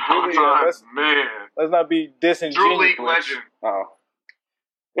not, at the Drew League? Man. let's not be Drew disingenuous. League legend. Oh,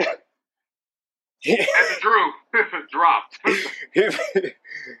 And the Drew dropped.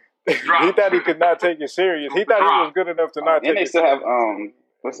 He thought he could not take it serious. He thought he was good enough to not take and they it still have serious.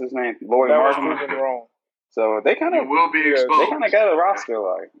 what's his name, Lloyd That was Martin. proven wrong. So they kind You of will be Yes. they exposed. kind of got a roster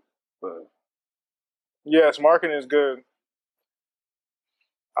like, but Yes, marketing is good.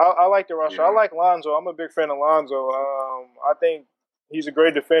 I like the roster. Yeah. I like Lonzo. I'm a big fan of Lonzo. I think he's a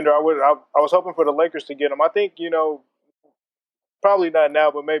great defender. I was hoping for the Lakers to get him. I think, probably not now,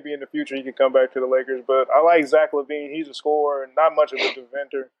 but maybe in the future he could come back to the Lakers. But I like Zach LaVine. He's a scorer and not much of a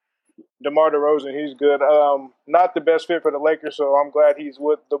defender. DeMar DeRozan, he's good. Not the best fit for the Lakers, so I'm glad he's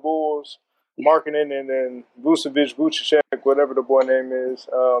with the Bulls. Marketing and then Vucevic, whatever the boy name is.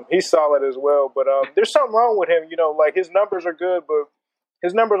 He's solid as well. But there's something wrong with him. Like his numbers are good, but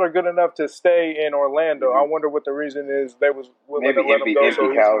his numbers are good enough to stay in Orlando. Mhm. I wonder what the reason is. They was willing maybe to let him go so empty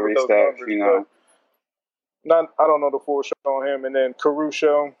easy calorie with those stuff, numbers. But I don't know the full show on him. And then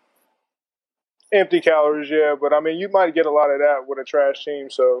Caruso, empty calories, yeah. But I mean, you might get a lot of that with a trash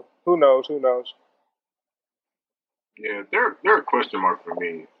team. So who knows? Who knows? Yeah, they're a question mark for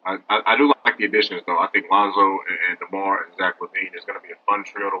me. I do like the additions though. I think Lonzo and DeMar and Zach LaVine is going to be a fun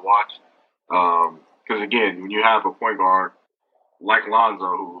trio to watch. Because again, when you have a point guard like Lonzo,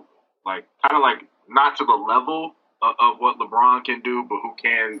 who like kind of like not to the level of what LeBron can do, but who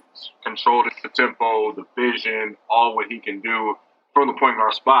can control the tempo, the vision, all what he can do from the point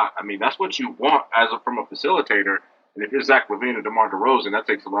guard spot. I mean, that's what you want from a facilitator. And if you're Zach LaVine or DeMar DeRozan, that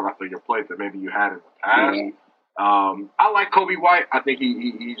takes a lot off of your plate that maybe you had in the past. Yeah. I like Kobe White. I think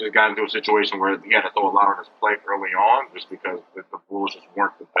he just got into a situation where he had to throw a lot on his plate early on just because the Bulls just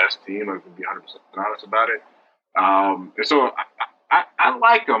weren't the best team. I can be 100% honest about it. And so I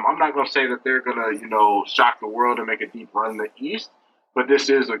like them. I'm not going to say that they're going to, shock the world and make a deep run in the East, but this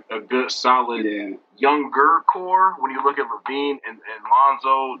is a good, solid, younger core. When you look at LaVine and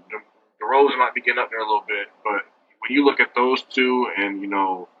Lonzo, DeRozan might be getting up there a little bit, but when you look at those two and,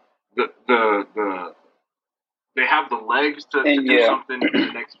 they have the legs to do something in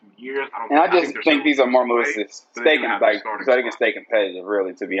the next few years. I just think these are more moves to so they can stay competitive,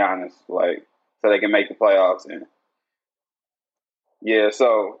 really, to be honest. Like, so they can make the playoffs. And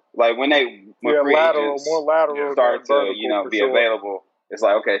so like when free agents more lateral start to be available, it's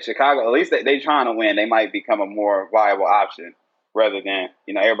like, okay, Chicago, at least they trying to win. They might become a more viable option rather than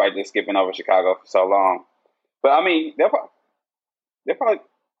everybody just skipping over Chicago for so long. But I mean, they're probably.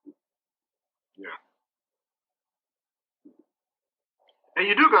 And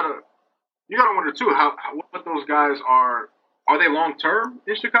you gotta wonder too what those guys are. Are they long term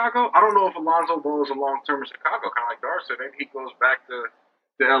in Chicago? I don't know if Alonzo Ball is a long term in Chicago. Kind of like Dar said, maybe he goes back to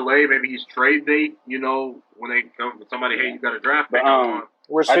LA. Maybe he's trade bait. When they come with somebody, hey, you got a draft pick.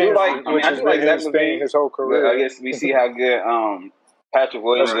 Which I seems do like. I mean, I do like Zach LaVine his whole career. I guess we see how good Patrick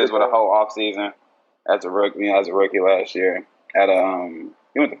Williams is with a whole offseason as a rookie last year.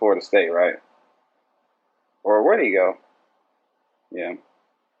 He went to Florida State, right? Or where'd he go? Yeah,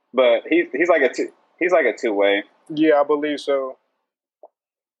 but he's like a two-way. Yeah, I believe so.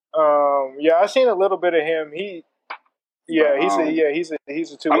 I seen a little bit of him. He's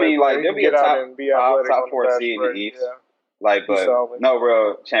a two-way. I mean, like player. there'll be a top 4 seed in the East. Yeah. Like, but no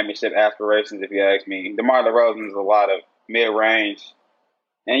real championship aspirations, if you ask me. DeMar DeRozan is a lot of mid-range,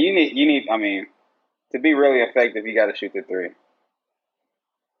 and you need. I mean, to be really effective, you got to shoot the three.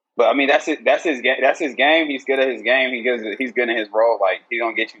 But I mean, that's his game. He's good at his game. He's good in his role. Like, he's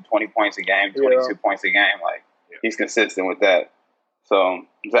gonna get you 20 points a game, 22 points a game. Like, he's consistent with that. So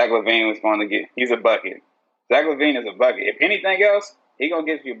Zach LaVine was going to get. He's a bucket. Zach LaVine is a bucket. If anything else, he's gonna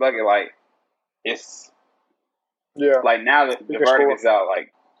get you a bucket. Like, it's. Yeah. Like, now that the verdict is out,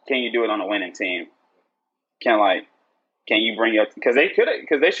 like, can you do it on a winning team? Can you bring your? Because they should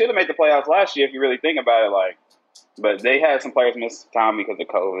have made the playoffs last year if you really think about it. Like, but they had some players miss time because of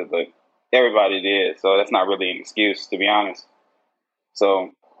COVID. But Everybody did, so that's not really an excuse, to be honest.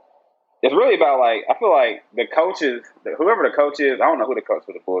 So it's really about like I feel like the coaches, whoever the coach is, I don't know who the coach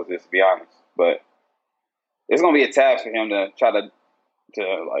for the Bulls is, to be honest, but it's gonna be a task for him to try to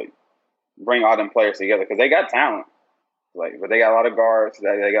like bring all them players together because they got talent. Like, but they got a lot of guards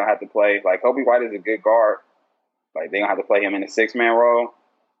that they're gonna have to play. Like Kobe White is a good guard. Like they're gonna have to play him in a 6-man role.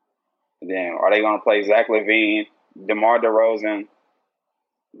 And then are they gonna play Zach LaVine, DeMar DeRozan,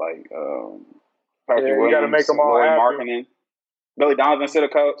 like Patrick you Williams, got to make them all Lloyd happy. Markkinen, Billy Donovan to the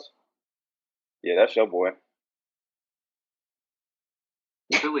coach? Yeah, that's your boy.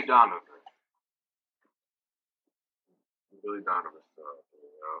 Billy Donovan. Billy Donovan.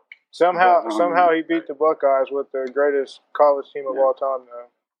 Somehow he beat the Buckeyes with the greatest college team of all time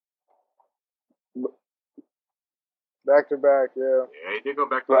now. Back to back, yeah. Yeah, he did go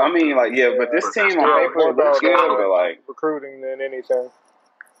back to But I mean, like, but this team on paper looks good, but like recruiting than anything.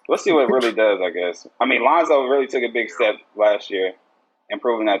 Let's see what it really does, I guess. I mean, Lonzo really took a big step last year,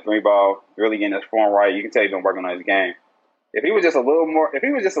 improving that 3-ball, really getting his form right. You can tell he's been working on his game. If he was just a little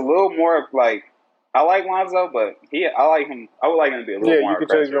more like, I like Lonzo, but I like him. I would like him to be a little more. Yeah, you can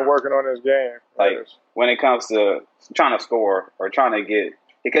tell he's been working on his game. Like when it comes to trying to score or trying to get,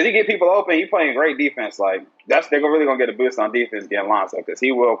 because he get people open. He playing great defense. Like they're really gonna get a boost on defense getting Lonzo because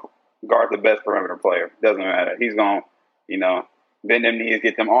he will guard the best perimeter player. Doesn't matter. He's gonna, bend them knees,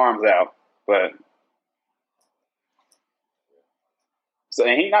 get them arms out. But so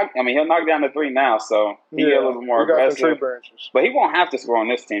and he'll knock down the 3 now. So he get a little more aggressive. But he won't have to score on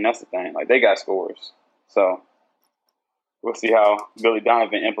this team. That's the thing. Like they got scores. So we'll see how Billy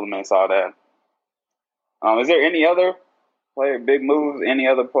Donovan implements all that. Is there any other player big moves? Any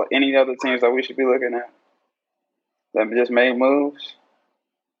other teams that we should be looking at that just made moves?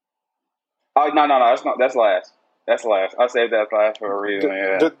 Oh no, that's last. That's last. I saved that last for a reason.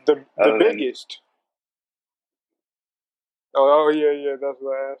 The biggest. Oh yeah, that's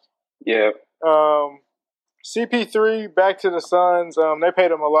last. Yeah. CP3 back to the Suns. They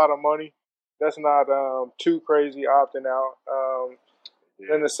paid him a lot of money. That's not too crazy opting out.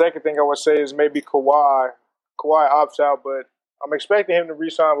 Then the second thing I would say is maybe Kawhi. Kawhi opts out, but I'm expecting him to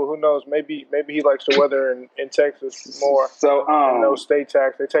re-sign. But who knows? Maybe he likes the weather in Texas more. So no state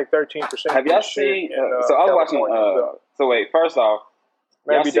tax. They take 13%. Have y'all seen? So I was watching. So wait, first off,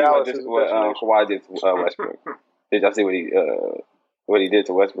 maybe Dallas is what Kawhi did to Westbrook. Did y'all see what he did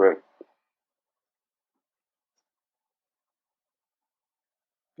to Westbrook?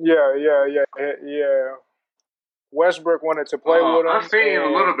 Yeah. Westbrook wanted to play with him. I've seen a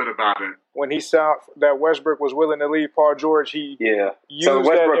little bit about it. When he saw that Westbrook was willing to leave Paul George, he used so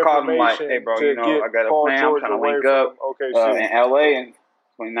Westbrook that called him like, information "Hey, bro, to get I got a Paul plan. George I'm trying to away link from up OKC. in LA in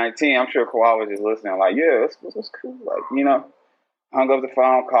 2019." I'm sure Kawhi was just listening, like, "Yeah, this cool." Like, hung up the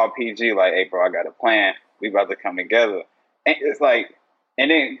phone, called PG, like, "Hey, bro, I got a plan. We about to come together." And it's like,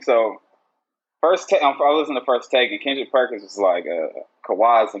 and then so. First take, I listened to First Take, and Kendrick Perkins was like,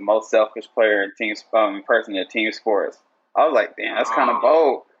 "Kawhi is the most selfish player in person in team sports." I was like, "Damn, that's kind of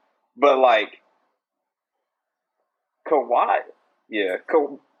bold," but like Kawhi,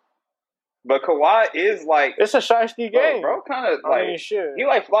 but Kawhi is like it's a shiesty game, bro. Kind of like I mean, shit. He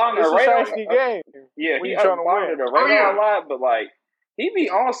like flying the radar. It's a shiesty game. Yeah, he trying to win the radar a lot, but like he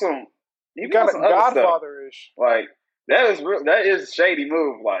be on some. He got some Godfather-ish. Like that is real. That is a shady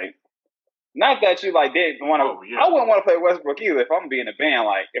move. Like. Not that you like didn't want to. I wouldn't want to play Westbrook either if I'm being a band.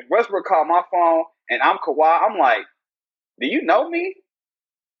 Like if Westbrook called my phone and I'm Kawhi, I'm like, "Do you know me,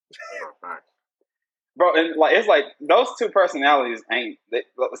 bro?" And like it's like those two personalities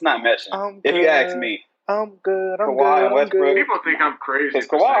it's not meshing. If you ask me, I'm good. Kawhi and Westbrook. People think I'm crazy because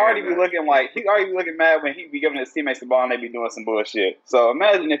Kawhi already be looking like he already be looking mad when he be giving his teammates the ball and they be doing some bullshit. So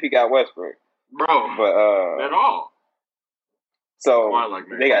imagine if he got Westbrook, bro. But at all. So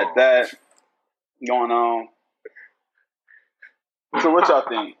they got that going on. So what y'all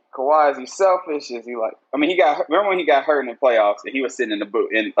think? Kawhi, is he selfish? Is he like? I mean, remember when he got hurt in the playoffs and he was sitting in the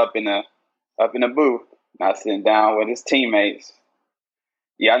booth, up in the booth, not sitting down with his teammates.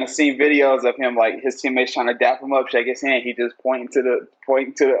 Yeah, I've seen videos of him like his teammates trying to dap him up, shake his hand. He just pointing to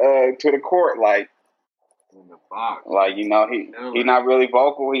the court like in the box. Like he not really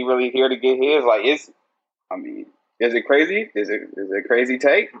vocal. He really here to get his. Like is it crazy? Is it a crazy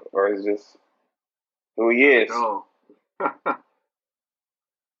take or is it just who he is? No.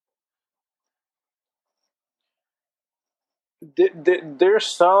 There's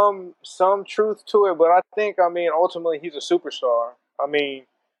some truth to it, but I think ultimately he's a superstar.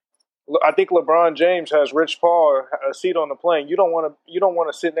 I think LeBron James has Rich Paul a seat on the plane. You don't want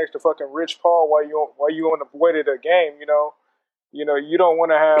to sit next to fucking Rich Paul while you on the way to the game. You know, you don't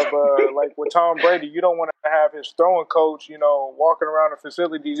want to have like with Tom Brady. You don't want to have his throwing coach, walking around the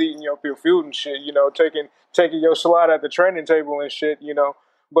facilities eating your food and shit. Taking your slot at the training table and shit.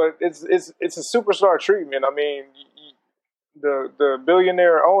 But it's a superstar treatment. I mean, the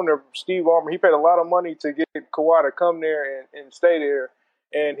billionaire owner Steve Ballmer, he paid a lot of money to get Kawhi to come there and stay there,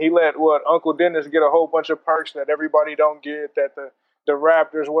 and he let Uncle Dennis get a whole bunch of perks that everybody don't get, that the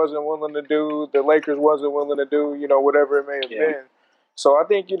Raptors wasn't willing to do, the Lakers wasn't willing to do, whatever it may have been. So I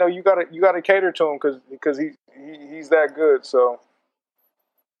think you gotta cater to him because he's that good. So.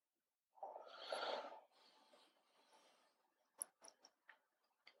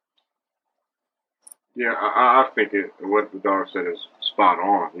 Yeah, I think what the dog said is spot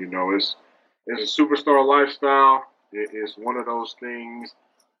on. It's a superstar lifestyle. It's one of those things,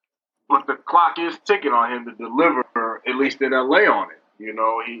 but the clock is ticking on him to deliver, at least in LA, on it. He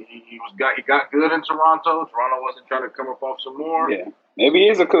got good in Toronto. Toronto wasn't trying to come up off some more. Yeah, maybe he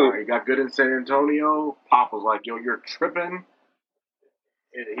is a coup. He got good in San Antonio. Pop was like, "Yo, you're tripping."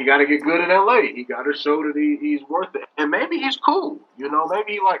 He got to get good in LA. He got to show that he's worth it, and maybe he's cool.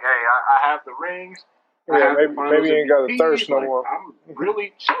 Maybe he's like, "Hey, I have the rings." Yeah, maybe he ain't got the thirst no more. I'm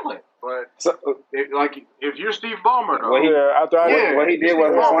really chilling, but if you're Steve Ballmer, though, what he did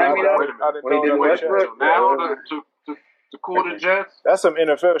was Miami, though. What he did was Westbrook. Now to cool the Jets. That's some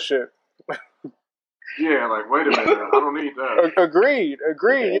NFL shit. Yeah, like wait a minute, I don't need that. Agreed.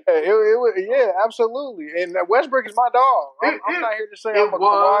 Yeah, absolutely. And Westbrook is my dog. I'm not here to say I'm a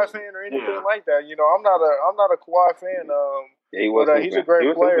Kawhi fan or anything like that. I'm not a Kawhi fan. Yeah, he was. He's a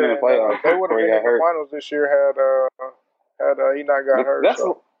great player. They would have been in the finals this year had he not got hurt. That's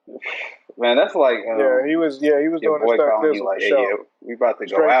like he was doing the stuff this like, hey, we about to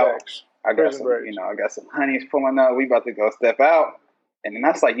go out. I got some honeys pulling up. We about to go step out, and then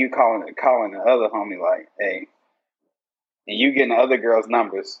that's like you calling the other homie like, hey, and you getting the other girls'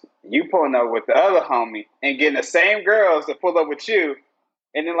 numbers. You pulling up with the other homie and getting the same girls to pull up with you.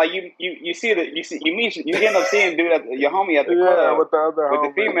 And then, like you end up seeing your homie at the club with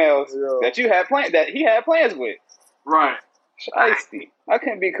the females that he had plans with. Right. Shiesty. I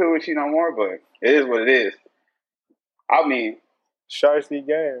couldn't be cool with you no more, but it is what it is. I mean, shiesty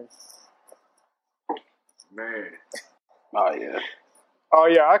game. Man. Oh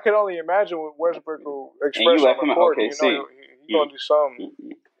yeah. I could only imagine what Westbrook will express on the court. He's gonna do something.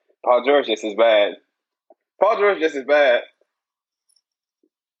 Paul George just as bad.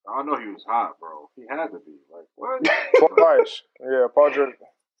 I know he was hot, bro. He had to be. Like, what? Twice. Yeah, Paul George.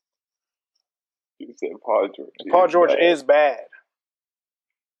 You said Paul George. Paul George is bad.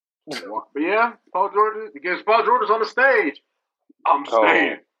 But yeah, Paul George. Because Paul George is on the stage. I'm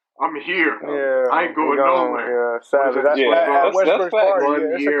staying. I'm here. Yeah, I ain't going nowhere. Yeah, savage. That's Westbrook's party.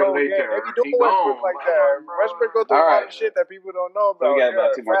 One year later, they be doing Westbrook like that. Westbrook go through a lot of shit that people don't know about. We got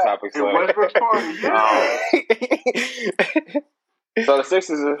about 2 more topics left. Westbrook's party, yeah. So the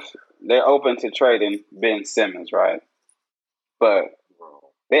Sixers, they're open to trading Ben Simmons, right? But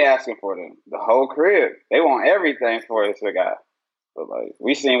they asking for the whole crib. They want everything for this guy. But like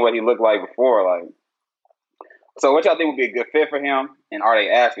we seen what he looked like before. Like, so what y'all think would be a good fit for him? And are they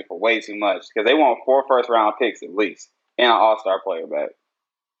asking for way too much? Because they want 4 first-round picks at least and an all-star player back.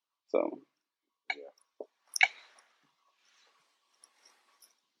 So.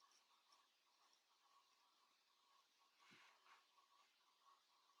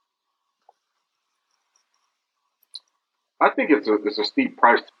 I think it's a steep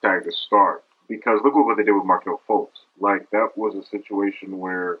price tag to start because look what they did with Markelle Fultz. Like that was a situation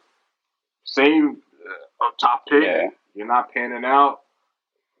where same top pick, you're not panning out.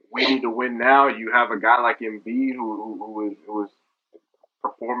 We need to win now. You have a guy like Embiid who is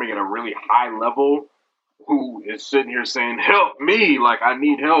performing at a really high level, who is sitting here saying, "Help me!" Like I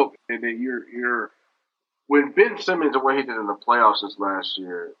need help, and then you're when Ben Simmons, the way he did in the playoffs this last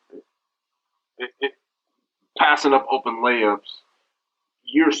year, it passing up open layups,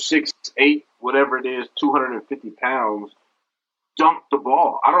 you're 6'8", whatever it is, 250 pounds, dunk the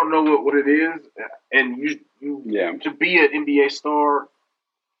ball. I don't know what it is, and you to be an NBA star,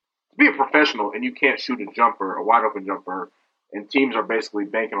 to be a professional, and you can't shoot a jumper, a wide open jumper, and teams are basically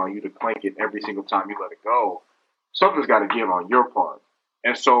banking on you to clank it every single time you let it go. Something's got to give on your part,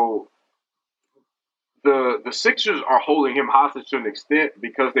 and so. The Sixers are holding him hostage to an extent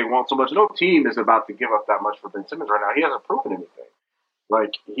because they want so much. No team is about to give up that much for Ben Simmons right now. He hasn't proven anything.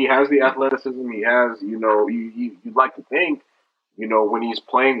 Like, he has the athleticism. He has, you'd like to think, when he's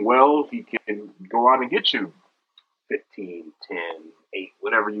playing well, he can go out and get you 15, 10, 8,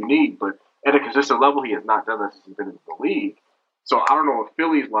 whatever you need. But at a consistent level, he has not done that since he's been in the league. So I don't know if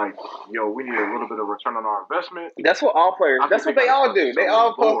Philly's like, yo, we need a little bit of return on our investment. That's what all players. That's what they all do. They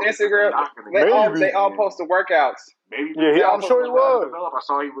all post Instagram. They all post the workouts. Maybe Yeah, I'm sure he was. I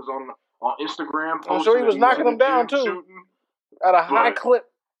saw he was on Instagram. I'm sure he was knocking them down too, shooting. at a high clip.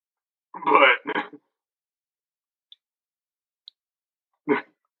 But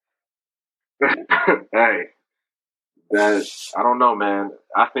hey, I don't know, man.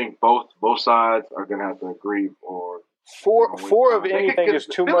 I think both sides are gonna have to agree or. Four of anything is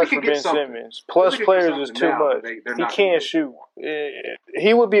too much for Ben Simmons. Plus players is too much. He can't shoot.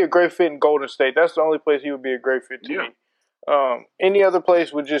 He would be a great fit in Golden State. That's the only place he would be a great fit to me. Any other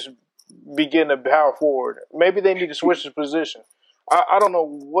place would just be getting a power forward. Maybe they need to switch his position. I don't know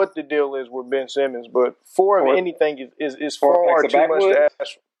what the deal is with Ben Simmons, but four of anything is far too much to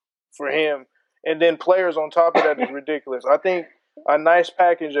ask for him. And then players on top of that is ridiculous. I think a nice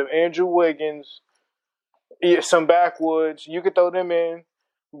package of Andrew Wiggins, some backwoods, you could throw them in,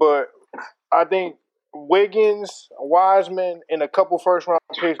 but I think Wiggins, Wiseman, and a couple first-round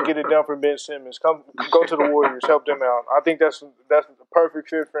picks get it done for Ben Simmons. Go to the Warriors, help them out. I think that's the perfect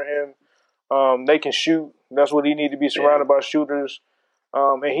fit for him. They can shoot. That's what he need to be surrounded by shooters.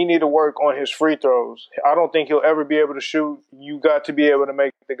 And he need to work on his free throws. I don't think he'll ever be able to shoot. You got to be able to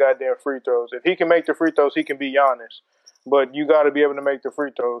make the goddamn free throws. If he can make the free throws, he can be Giannis. But you got to be able to make the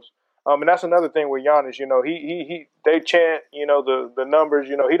free throws. And that's another thing with Giannis. You know, they chant, you know, the numbers.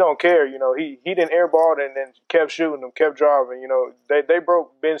 You know, he don't care. You know, he didn't airball and then kept shooting them, kept driving. You know, they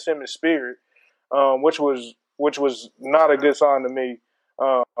broke Ben Simmons' spirit, which was not a good sign to me.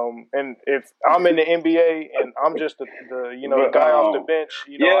 And if I'm in the NBA and I'm just the guy off the bench,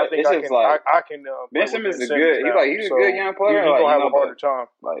 you know, I think I can. Ben Simmons is good. He's a good young player. He's gonna have a harder time.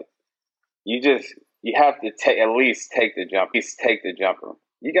 Like you have to at least take the jump. Take the jumper.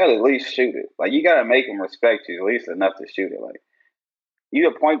 You got to at least shoot it. Like, you got to make them respect you at least enough to shoot it. Like, you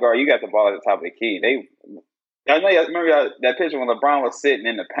a point guard, you got the ball at the top of the key. I remember that picture when LeBron was sitting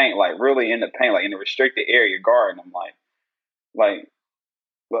in the paint, like, really in the paint, like, in the restricted area guarding him. But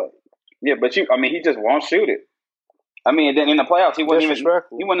he just won't shoot it. I mean, then in the playoffs, he wasn't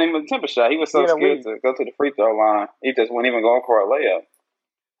even a temper shot. He was so scared to go to the free throw line. He just wasn't even going for a layup.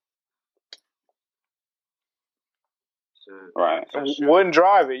 Right. Wouldn't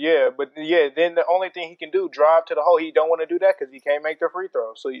drive it, but then the only thing he can do, drive to the hole. He don't want to do that because he can't make the free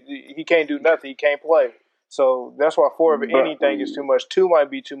throw. So he can't do nothing. He can't play. So that's why four of anything is too much. Two might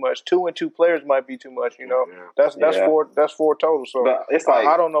be too much. 2 and 2 players might be too much. You know, that's four. That's four total. So it's like,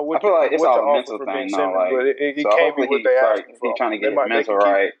 I don't know what. I feel like it's all a mental thing thing, but it can't be what they asking for. He's trying to get his mental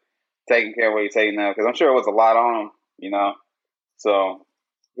right, taking care of what he's taking now. Because I'm sure it was a lot on him. You know, so.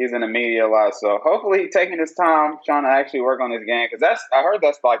 He's in the media a lot, so hopefully he's taking his time trying to actually work on his game. Because I heard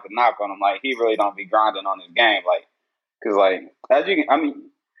that's like the knock on him. Like, he really don't be grinding on his game. Like, because as you can,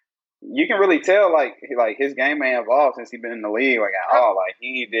 you can really tell like his game ain't evolved since he's been in the league like at all. Like,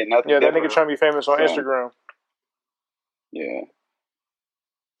 he did nothing. Yeah, that nigga trying to be famous on Instagram. Yeah.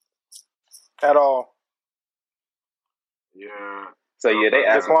 At all. Yeah. So they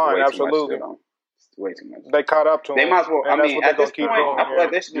decline absolutely. Way too much. They caught up to him. They might as well. At this point, I feel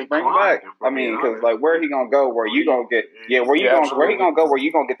like they should just bring him back. Because where he gonna go? Where you gonna get? Where he gonna go? Where you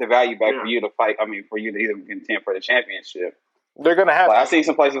gonna get the value back for you to fight? For you to even contend for the championship. They're gonna have. I see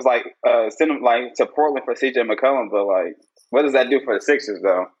some places send him to Portland for CJ McCollum, but what does that do for the Sixers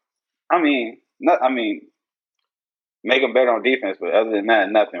though? Make them better on defense, but other than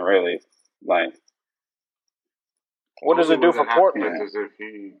that, nothing really. What does it do for Portland? As if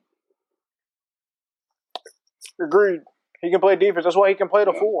he. Agreed. He can play defense. That's why he can play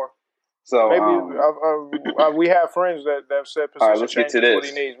the 4. So maybe we have friends that have said position let's change get to is what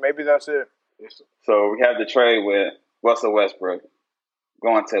he needs. Maybe that's it. So we have the trade with Russell Westbrook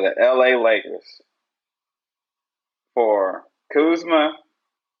going to the LA Lakers for Kuzma,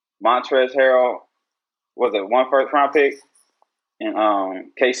 Montrezl Harrell. Was it 1 first-round pick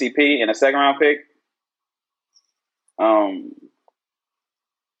and KCP and a second-round pick?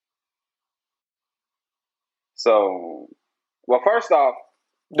 So, first off,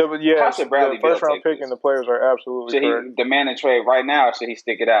 the first round pick and the players are absolutely correct. Should he demand a trade right now, or should he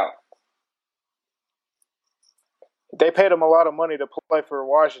stick it out? They paid him a lot of money to play for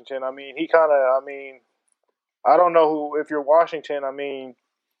Washington. I don't know if you're Washington,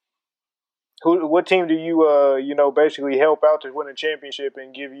 what team do you, basically help out to win a championship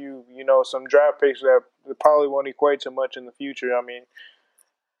and give you, some draft picks that probably won't equate to much in the future?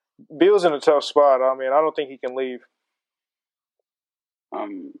 Bill's in a tough spot. I don't think he can leave.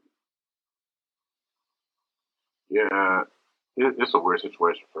 Yeah, it's a weird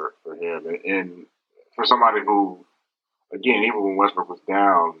situation for him, and for somebody who again, even when Westbrook was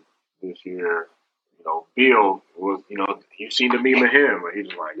down this year, Beal was, you've seen the meme of him. Like, he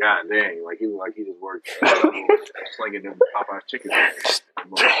was like, God dang, like he just worked slinging them Popeye's chicken.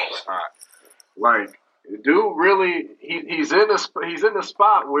 Like, dude, really, he's in the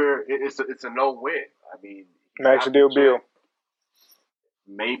spot where it's a no win. I mean, Max Deal Bill.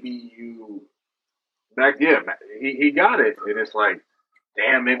 Maybe he got it, and it's like,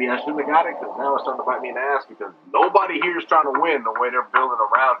 damn, maybe I shouldn't have got it because now it's starting to bite me in the ass because nobody here is trying to win the way they're building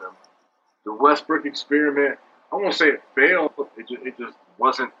around him. The Westbrook experiment, I won't say it failed, it just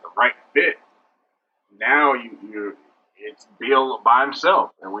wasn't the right fit. Now it's Beal by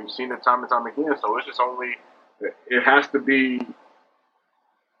himself, and we've seen it time and time again. So it's just it has to be.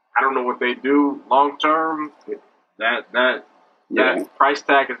 I don't know what they do long term. That price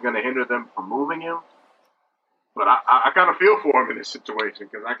tag is going to hinder them from moving him. But I kind of feel for him in this situation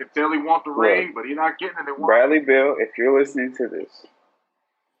because I can tell he wants the ring, but he's not getting it. Bradley Beal, if you're listening to this,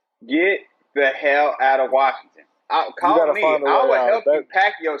 get the hell out of Washington. Call me. I will help you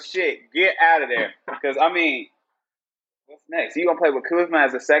pack your shit. Get out of there. Because, I mean, what's next? You going to play with Kuzma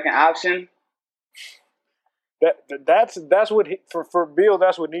as a second option? That's what for Beal.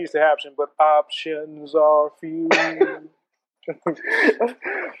 That's what needs to happen. But options are few. But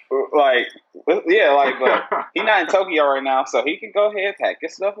he's not in Tokyo right now, so he can go ahead, pack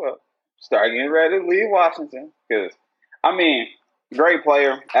his stuff up, start getting ready to leave Washington. Because, I mean, great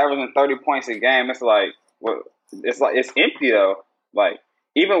player, averaging 30 points a game. It's like, it's empty though. Like,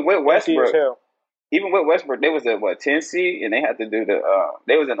 even with Westbrook, they was at 10 seed, and they had to do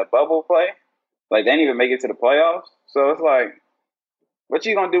they was in the bubble play. Like, they didn't even make it to the playoffs. So it's like, what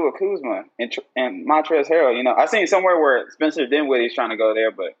you gonna do with Kuzma and Montrezl Harrell? I seen somewhere where Spencer Dinwiddie's trying to go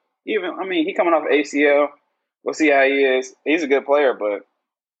there, but he coming off ACL. We'll see how he is. He's a good player, but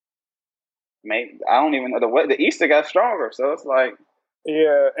I don't even know the East got stronger. So it's like,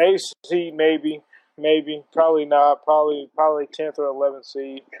 yeah, 8th seed maybe, probably not, probably 10th or 11th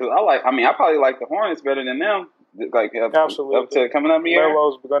seed. Because I probably like the Hornets better than them. Like absolutely up to coming up here.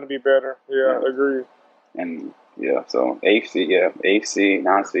 Melo's going to be better. Yeah, agreed. And yeah, so 8th seed,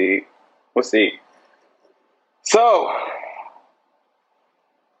 9th seed. We'll see. So,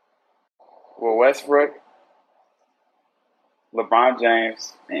 will Westbrook, LeBron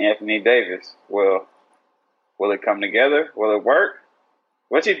James, and Anthony Davis, will it come together? Will it work?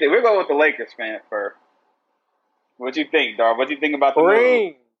 What you think? We'll go with the Lakers fan first. What you think, Dar? What you think about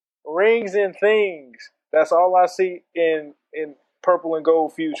the rings and things? That's all I see in purple and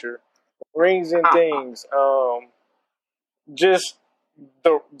gold future. Rings and things. Just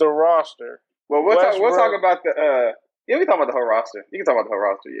the roster. Well, we'll talk about the. We can talk about the whole roster. You can talk about the whole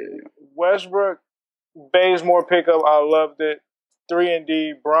roster. Yeah. Westbrook, Bazemore pickup. I loved it.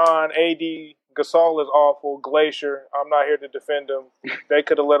 3-and-D. Bron, AD, Gasol is awful. Glacier. I'm not here to defend him. They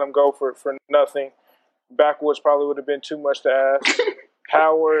could have let him go for nothing. Backwoods probably would have been too much to ask.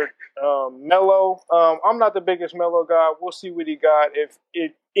 Howard, Melo. I'm not the biggest Melo guy. We'll see what he got. If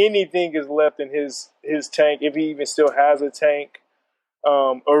anything is left in his tank, if he even still has a tank.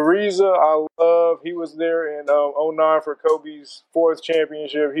 Ariza, I love. He was there in 2009 for Kobe's 4th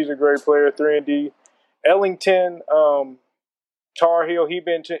championship. He's a great player. 3-and-D. Ellington, Tar Heel. He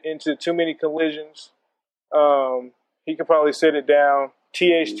been into too many collisions. He could probably sit it down.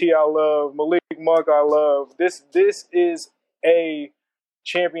 THT, I love. Malik Monk, I love. This is a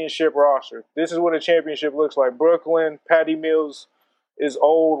championship roster. This is what a championship looks like. Brooklyn, Patty Mills is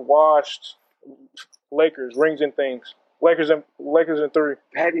old, washed. Lakers, rings and things. Lakers in 3.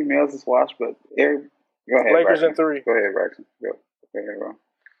 Patty Mills is washed, but Eric, go ahead. Lakers Braxton. in 3. Go ahead, Braxton. Go ahead, bro.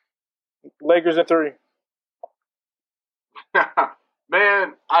 Lakers in 3.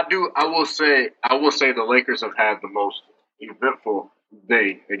 Man, I will say the Lakers have had the most eventful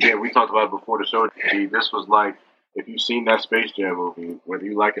day. Again, we talked about it before the show. This was like, if you've seen that Space Jam movie, whether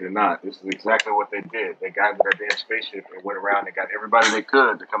you like it or not, this is exactly what they did. They got into that damn spaceship and went around and got everybody they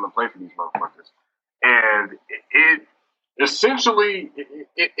could to come and play for these motherfuckers. And it essentially,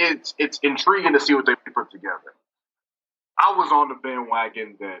 it's intriguing to see what they put together. I was on the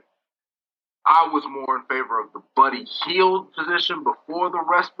bandwagon that I was more in favor of the Buddy Hield position before the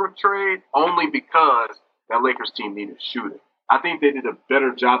Westbrook trade, only because that Lakers team needed shooting. I think they did a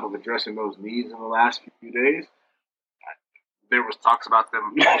better job of addressing those needs in the last few days. There was talks about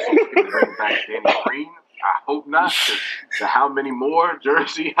them also bringing back Danny Green. I hope not. How many more?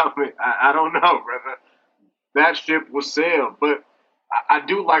 Jersey? I don't know, brother. That ship was sailed. But I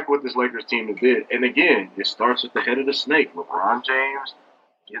do like what this Lakers team did. And again, it starts at the head of the snake. LeBron James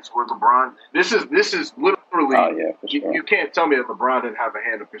gets where LeBron. This is literally. You can't tell me that LeBron didn't have a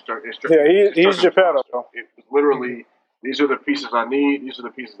hand of construction. Yeah, he's Geppetto. It was literally These are the pieces I need. These are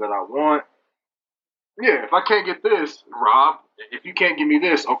the pieces that I want. Yeah, if I can't get this, Rob, if you can't give me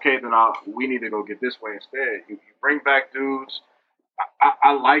this, okay, then we need to go get this way instead. You bring back dudes.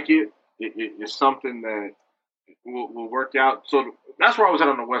 I like it. It's something that will work out. So that's where I was at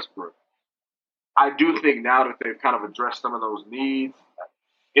on the Westbrook. I do think now that they've kind of addressed some of those needs,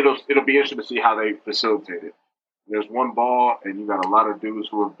 it'll be interesting to see how they facilitate it. There's one ball, and you got a lot of dudes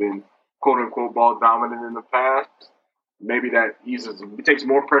who have been quote unquote ball dominant in the past. Maybe that it takes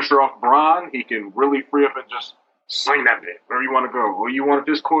more pressure off Bron. He can really free up and just sling that bit where you want to go. Well, you want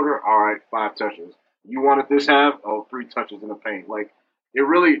it this quarter? All right, 5 touches. You want it this half? Oh, 3 touches in the paint. Like, it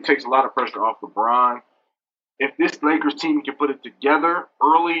really takes a lot of pressure off LeBron. If this Lakers team can put it together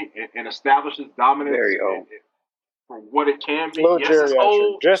early and establishes dominance for what it can be, yes, it's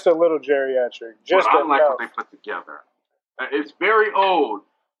old. Just a little geriatric. Just I like what they put together. It's very old.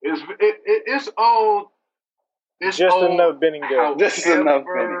 It's old. It's just old. Enough Benning good. Just enough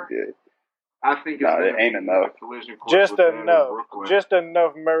Benning good. I think it ain't enough. Just enough. Just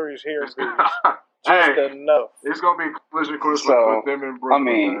enough Murray's here. Just enough. It's gonna be a collision course with them in Brooklyn.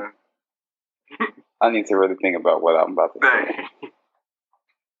 I mean, I need to really think about what I'm about to say.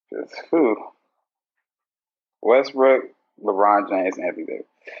 Because Westbrook, LeBron James, and Anthony Davis.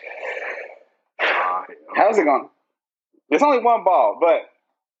 How's it going? It's only one ball, but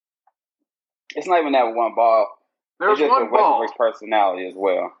it's not even that one ball. There's it's just one ball. Westbrook's personality as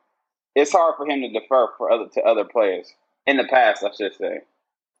well. It's hard for him to defer to other players in the past, I should say,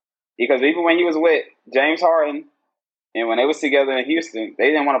 because even when he was with James Harden and when they was together in Houston, they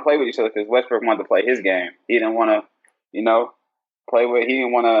didn't want to play with each other because Westbrook wanted to play his game. He didn't want to, play with. He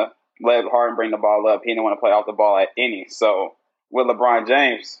didn't want to let Harden bring the ball up. He didn't want to play off the ball at any. So with LeBron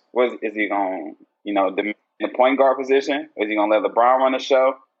James, is he going to, demand the point guard position? Is he going to let LeBron run the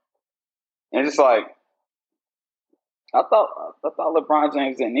show? And it's just like, I thought LeBron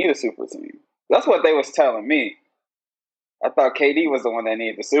James didn't need a super team. That's what they was telling me. I thought KD was the one that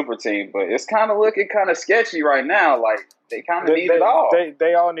needed the super team, but it's kind of looking kind of sketchy right now. Like, they kind of need it all.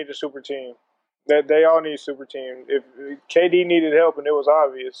 They all need a super team. They all need a super team. If KD needed help, and it was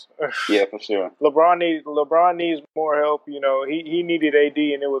obvious. Yeah, for sure. LeBron needs more help. He needed AD,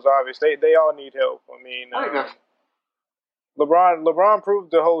 and it was obvious. They all need help. I mean, LeBron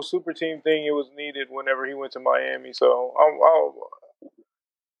proved the whole super team thing. It was needed whenever he went to Miami. So,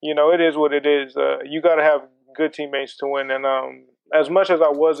 it is what it is. You got to have good teammates to win. And as much as I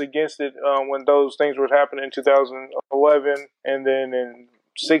was against it when those things were happening in 2011 and then in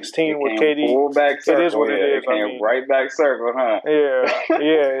 16 with KD, it is what it is. Right back circle, huh?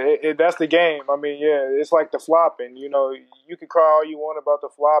 Yeah. That's the game. I mean, it's like the flopping. You can cry all you want about the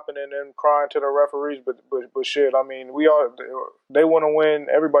flopping and then crying to the referees, but shit. I mean, they want to win.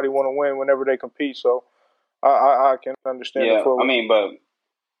 Everybody want to win whenever they compete. So I can understand. Yeah, I mean, but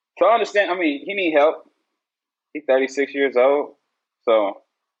to understand, I mean, he need help. He's 36 years old, so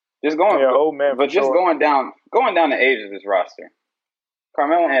just going. Yeah, old man. But just sure. going down the age of this roster.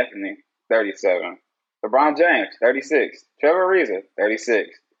 Carmelo Anthony, 37. LeBron James, 36. Trevor Ariza, 36.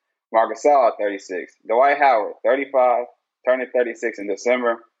 Marc Gasol, 36. Dwight Howard, 35. Turning 36 in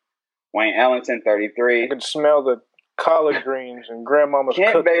December. Wayne Ellington, 33. I can smell the collard greens and grandmama's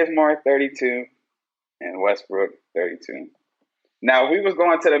Kent cooking. Bazemore, 32. And Westbrook, 32. Now, if we was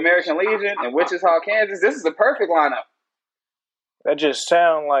going to the American Legion in Wichita, Kansas, this is the perfect lineup. That just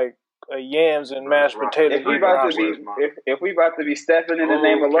sound like a yams and mashed potatoes. If we about to be stepping in the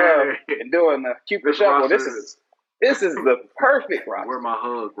name of love and doing the Cupid shuffle, this is the perfect roster. Where my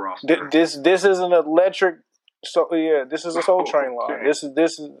hug roster? This is an electric. So this is a Soul Train line. This is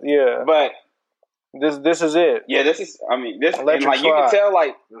But this is it. Yeah, this is. I mean, this electric and like you can tell,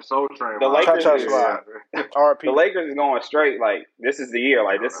 like the Soul Train. The Lakers RP. The Lakers is going straight. Like this is the year.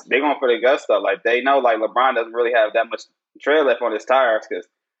 Like this, they going for the gusto. Like they know, like LeBron doesn't really have that much tread left on his tires because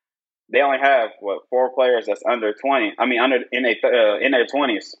they only have 4 players that's under 20. I mean, in their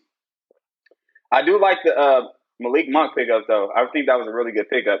 20s. I do like the Malik Monk pickup though. I think that was a really good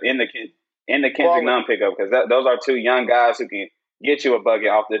pickup in the Kendrick Nunn pickup because those are 2 young guys who can get you a bucket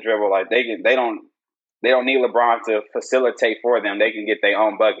off the dribble. Like they don't need LeBron to facilitate for them. They can get their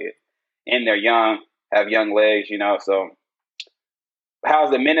own bucket, and they're young, have young legs, So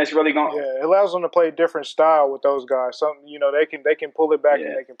how's the minutes really going? Yeah, it allows them to play a different style with those guys. Some, they can pull it back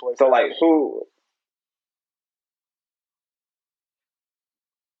and they can play. So like who?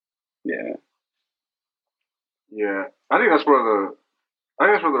 Yeah. Yeah, I think that's where the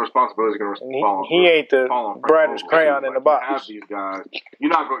responsibility is going to fall. He ain't the brightest crayon in the box. You have these guys.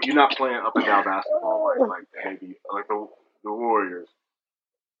 You're not playing up and down basketball like maybe like the Warriors.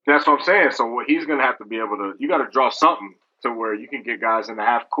 That's what I'm saying. So what he's going to have to be able to, you got to draw something to where you can get guys in the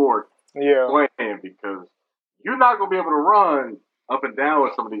half court Yeah. playing because you're not going to be able to run up and down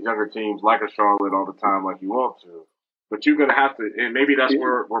with some of these younger teams like a Charlotte all the time like you want to. But you're going to have to, and maybe that's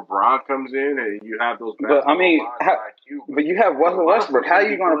where Bron comes in and you have those But I mean, IQ. but you have Russell Westbrook. How are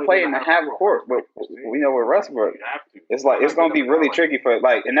you going to play in the half court? But with Westbrook, it's like it's going to be really tricky for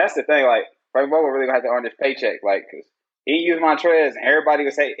like, and that's the thing. Like, Frank Vogel really going to have to earn his paycheck. Like, cause he used Montrez, and everybody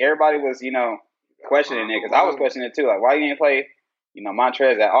was questioning it because I was questioning it too. Like, why you didn't play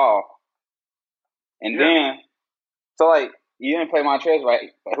Montrez at all? And then so like you didn't play Montrez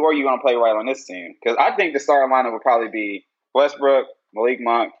right. But who are you going to play right on this team? Because I think the starting lineup would probably be Westbrook, Malik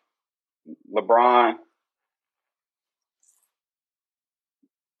Monk, LeBron,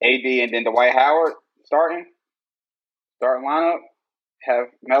 AD, and then Dwight Howard starting lineup. Have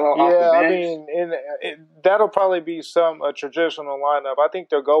Melo off the bench. I mean, that'll probably be a traditional lineup. I think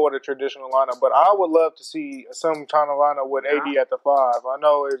they'll go with a traditional lineup, but I would love to see some kind of lineup with AD at the 5. I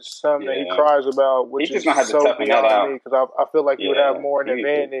know it's something that he cries about, which is so beyond me because I feel like he would have more an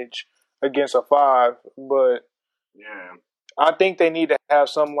advantage against a 5. But I think they need to have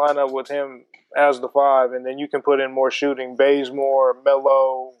some lineup with him as the 5, and then you can put in more shooting. Bazemore,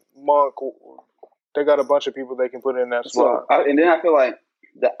 Melo, Monk. They got a bunch of people they can put in that slot. And then I feel like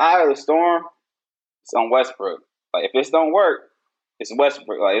the eye of the storm is on Westbrook. Like, if this don't work, it's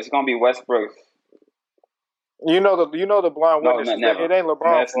Westbrook. Like, it's going to be Westbrook. You know the blind witness. It ain't LeBron's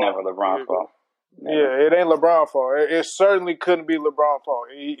fault. That's never LeBron's fault. Yeah, it ain't LeBron's fault. It certainly couldn't be LeBron's fault.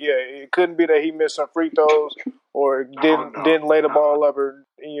 It couldn't be that he missed some free throws or didn't lay the ball up or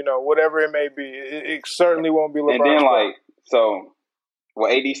whatever it may be. It certainly won't be LeBron's fault. And then will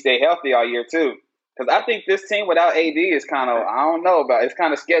AD stay healthy all year too? Because I think this team without AD is kind of, I don't know about, it's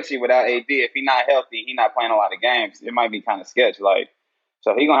kind of sketchy without AD. If he's not healthy, he's not playing a lot of games. It might be kind of sketchy. Like,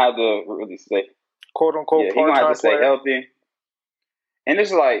 so he's going to have to really stay, quote unquote, he's going to have to stay healthy. And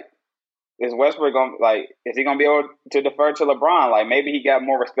it's like, is Westbrook going to, like, is he going to be able to defer to LeBron? Like, maybe he got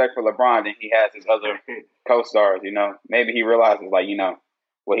more respect for LeBron than he has his other co-stars, Maybe he realizes, like,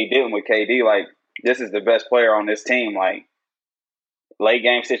 what he did with KD, like, this is the best player on this team, like, late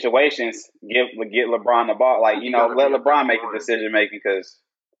game situations, get LeBron the ball. Like, let LeBron make the decision making because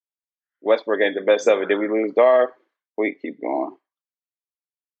Westbrook ain't the best of it. Did we lose Darv? We keep going.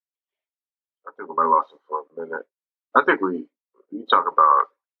 I think we might have lost him for a minute. I think you talk about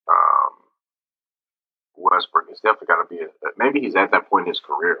Westbrook. It's definitely got to be maybe he's at that point in his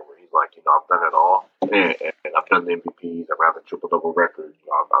career where he's like, I've done it all, and I've done the MVPs. I've got the triple-double record.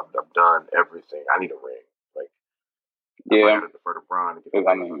 I've done everything. I need a ring. Yeah, defer to Bron to get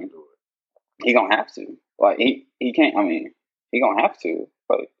do it. He gonna have to. Like he can't. I mean, he gonna have to.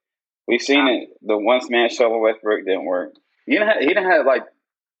 But we've seen it. The one man show with Westbrook didn't work. He didn't have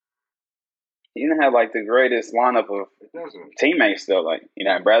the greatest lineup of teammates though. Like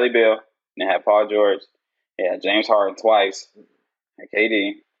had Bradley Beal, and had Paul George, had James Harden twice, and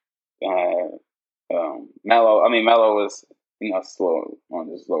KD, Melo. I mean, Melo was slow on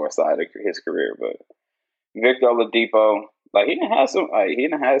the lower side of his career, but Victor Oladipo, like he didn't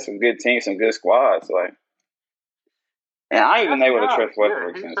have some good teams, some good squads, like. And I even able to trust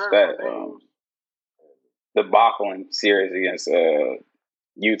Westbrook since that debacle series against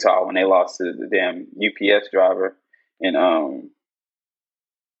Utah when they lost to the damn UPS driver in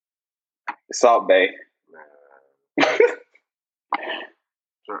Salt Bay.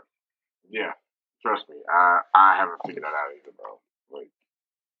 Yeah, trust me, I haven't figured that out either, bro. Like.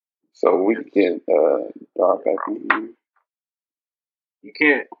 So we can get Darv back in here. You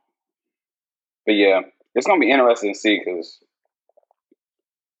can't. But yeah, it's gonna be interesting to see because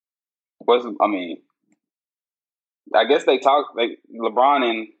I guess they talked. Like LeBron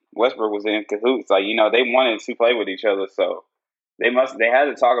and Westbrook was in cahoots. Like they wanted to play with each other, so they had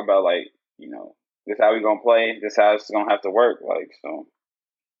to talk about like this how we gonna play. This how it's gonna have to work. Like so.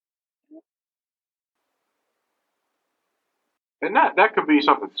 And that could be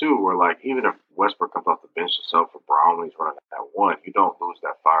something too, where like even if Westbrook comes off the bench himself for Brown when he's running at 1, you don't lose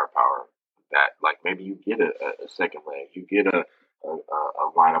that firepower. That like maybe you get a second leg, you get a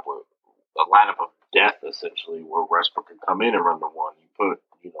lineup with a lineup of death essentially, where Westbrook can come in and run the 1. You put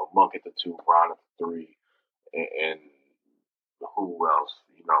Monk at the 2, Brown at the 3, and who else?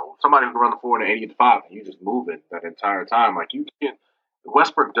 Somebody who can run the 4 and the 80 at the 5, and you just moving that entire time. Like you can.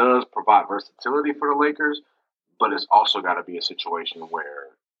 Westbrook does provide versatility for the Lakers. But it's also got to be a situation where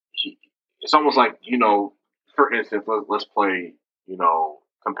it's almost like, for instance, let's play,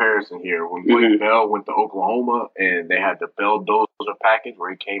 comparison here. When Blake Bell went to Oklahoma and they had the Bell Dozer package where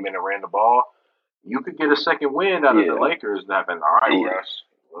he came in and ran the ball, you could get a second win out of the Lakers and have been, all right, Russ,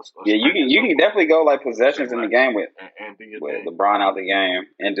 Yeah, you can definitely go like possessions in the game with do your with thing. LeBron out the game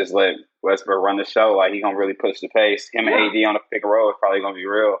and just let Westbrook run the show. Like he gonna really push the pace. Him and AD on the pick and roll is probably gonna be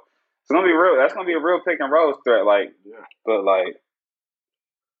real. It's gonna be real. That's gonna be a real pick and roll threat. Like, but like,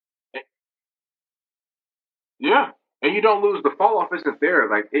 yeah. And you don't lose. The fall off isn't there.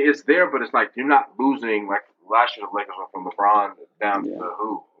 Like it's there, but it's like you're not losing. Like last year, the Lakers went from LeBron down to the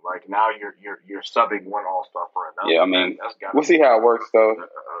who. Like now you're subbing one All-Star for another. Yeah, I mean, we'll see how it works though.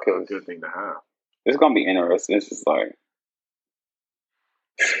 A good thing to have. It's gonna be interesting. It's just like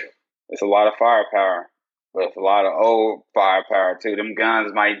it's a lot of firepower, but it's a lot of old firepower too. Them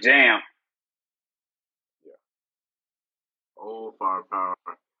guns might jam. Yeah, old firepower.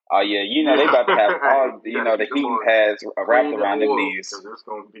 Oh yeah, you know they about to have all the heating pads wrapped around their knees. It's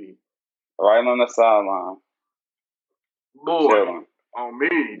gonna be right on the sideline. Boy, chilling. On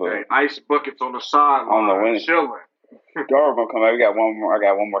me, they ice buckets on the sideline. On the wing, chilling. Y'all gonna come out. We got one more. I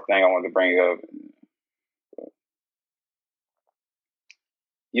got one more thing I wanted to bring up.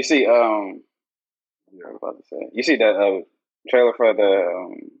 You see, what was I about to say? You see the trailer for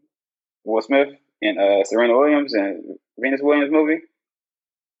the Will Smith and Serena Williams and Venus Williams movie?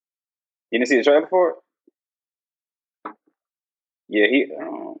 You didn't see the trailer for it? Yeah,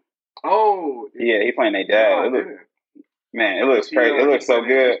 he playing their dad. It looks crazy. It looks so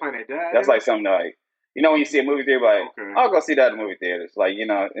good. That's like something like, when you see a movie theater, like, I'll go see that at the movie theaters. Like, and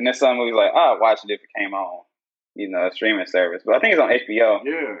there's some movies like, I'll watch it if it came on, a streaming service. But I think it's on HBO.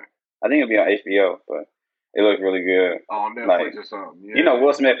 Yeah. I think it'll be on HBO, but it looks really good. On Netflix or something. Yeah.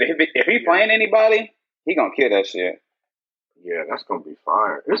 Will Smith, if he playing anybody, he gonna kill that shit. Yeah, that's gonna be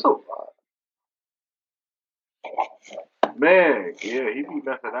fire. It's so fire. Man, yeah, he be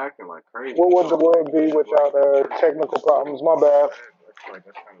method acting like crazy. What would the world be without technical problems? My bad. That's kind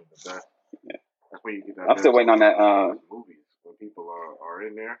of the best. Yeah. That's when you get that. I'm still waiting on that. Movies when people are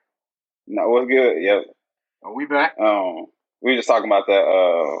in there. No, what's good? Yep. Are we back? We were just talking about that.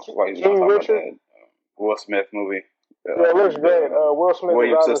 King Richard? Will Smith movie. Yeah, it looks great. Will Smith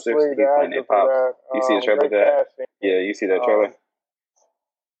Williams is obviously sisters. the actor for that. You see the trailer for that? Yeah, you see that trailer?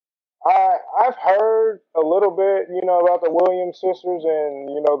 I've heard a little bit, about the Williams sisters and,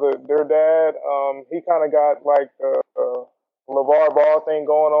 their dad. He kind of got like the LeVar Ball thing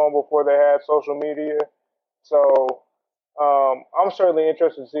going on before they had social media. So I'm certainly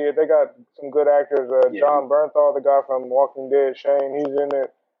interested to see it. They got some good actors. John Bernthal, the guy from Walking Dead, Shane, he's in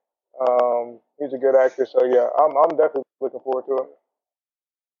it. He's a good actor. So, yeah, I'm definitely looking forward to it.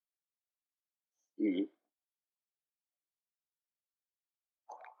 Mm-hmm.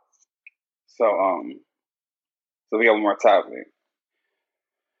 So we got one more topic.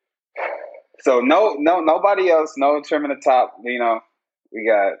 So nobody else, no trim in the top. We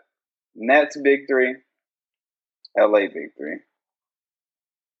got Nets big three, LA big three.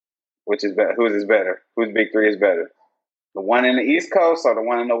 Which is better? Whose is better? Whose big three is better? The one in the East Coast or the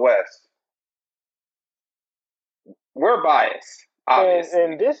one in the West? We're biased.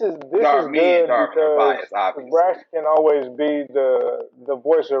 And this is good because Brash can always be the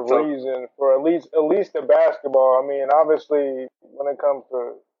voice of reason for at least the basketball. I mean, obviously, when it comes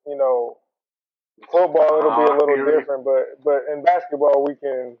to football, it'll be a little different. But in basketball, we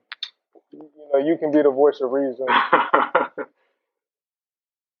can, you can be the voice of reason.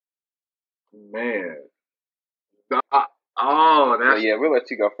 Man, that's yeah. We'll let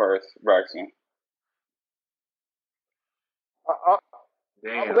you go first, Braxton.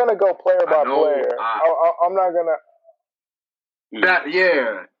 I'm gonna go player by player. I'm not gonna.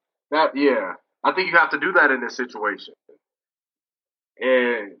 I think you have to do that in this situation.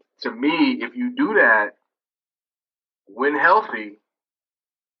 And to me, if you do that, when healthy,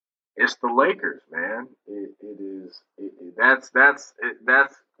 it's the Lakers, man. That's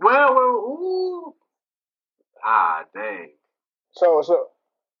dang. So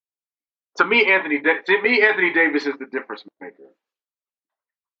to me, Anthony Davis is the difference maker.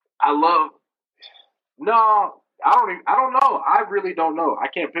 I don't know. I really don't know. I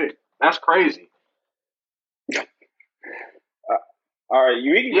can't pick. That's crazy. All right,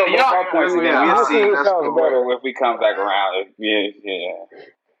 you can go with our points and then we'll see if we come back around. Yeah.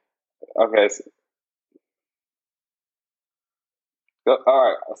 Okay. All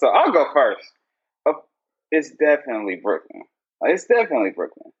right, so I'll go first. It's definitely Brooklyn. It's definitely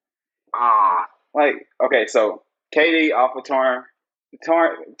Brooklyn. Okay, so KD off of torn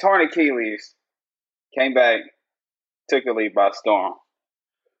Achilles, came back, took the lead by storm.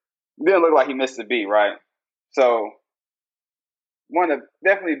 Didn't look like he missed a beat, right? So one of the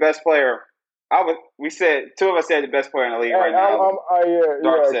definitely best player. Two of us said the best player in the league right now.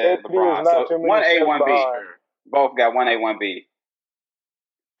 Dark said LeBron. So 1A, 1B. Both got 1A, 1B.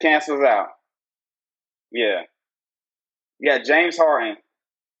 cancels out. Yeah. Yeah, James Harden.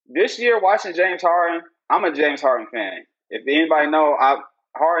 This year, watching James Harden, I'm a James Harden fan. If anybody know,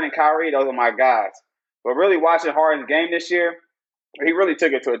 Harden and Kyrie, those are my guys. But really watching Harden's game this year, he really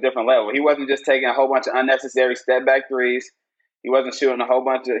took it to a different level. He wasn't just taking a whole bunch of unnecessary step back threes. He wasn't shooting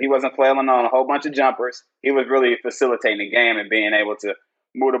he wasn't flailing on a whole bunch of jumpers. He was really facilitating the game and being able to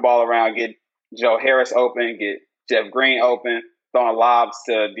move the ball around, get Joe Harris open, get Jeff Green open, throwing lobs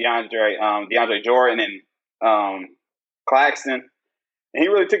to DeAndre Jordan and Claxton. And he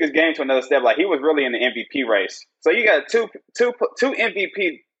really took his game to another step. Like, he was really in the MVP race. So you got two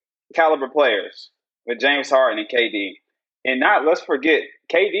MVP caliber players with James Harden and KD. And let's forget,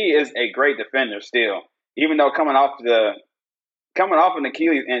 KD is a great defender still. Even though coming off an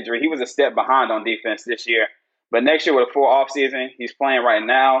Achilles injury, he was a step behind on defense this year. But next year with a full offseason, he's playing right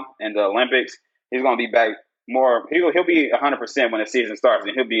now in the Olympics. He's going to be back more. He'll be 100% when the season starts,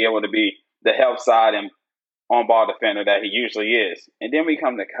 and he'll be able to be the help side and on-ball defender that he usually is. And then we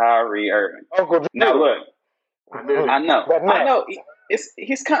come to Kyrie Irving. Now look, I know.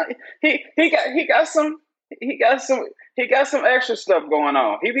 He's kind of, he got some extra stuff going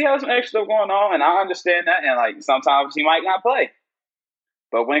on. He has some extra stuff going on, and I understand that. And like sometimes he might not play,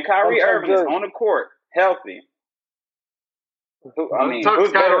 but when Kyrie Irving is on the court, healthy,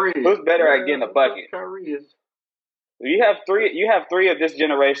 who's better at getting a bucket? Kyrie is. You have three of this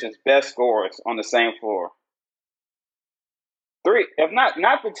generation's best scorers on the same floor. Three, if not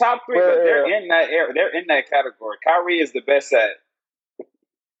the top three, but they're in that area. They're in that category. Kyrie is the best at.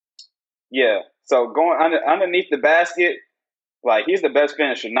 Yeah. So going underneath the basket, like he's the best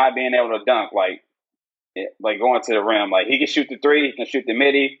finisher, not being able to dunk, like going to the rim. Like he can shoot the three, he can shoot the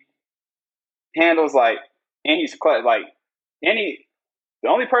midi, handles and he's like the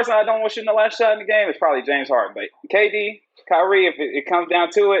only person I don't want shooting the last shot in the game is probably James Harden. But KD, Kyrie, if it comes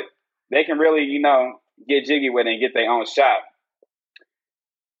down to it, they can really, get jiggy with it and get their own shot.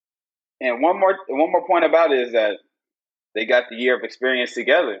 And one more point about it is that they got the year of experience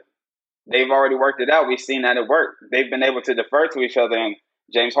together. They've already worked it out. We've seen that it worked. They've been able to defer to each other. And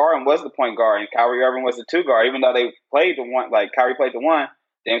James Harden was the point guard, and Kyrie Irving was the two guard. Even though they played the one, like Kyrie played the one,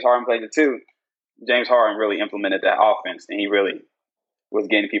 James Harden played the two. James Harden really implemented that offense, and he really was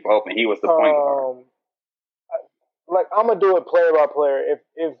getting people open. He was the point guard. I'm gonna do it player by player.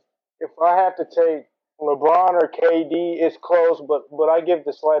 If I have to take LeBron or KD, it's close, but I give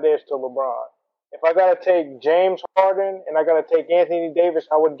the slight edge to LeBron. If I gotta take James Harden and I gotta take Anthony Davis,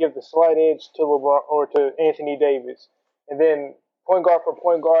 I would give the slight edge to LeBron or to Anthony Davis. And then point guard for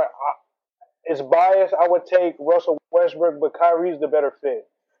point guard, it's biased. I would take Russell Westbrook, but Kyrie's the better fit.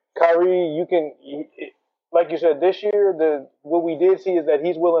 Kyrie, like you said, this year what we did see is that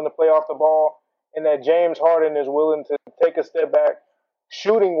he's willing to play off the ball, and that James Harden is willing to take a step back,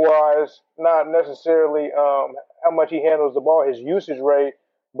 shooting wise, not necessarily how much he handles the ball, his usage rate,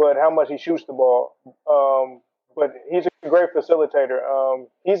 but how much he shoots the ball. But he's a great facilitator.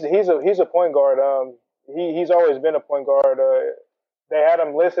 He's a point guard. He's always been a point guard. They had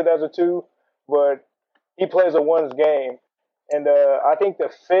him listed as a two, but he plays a one's game. And I think the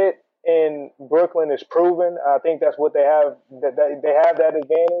fit in Brooklyn is proven. I think that's what they have. That they have that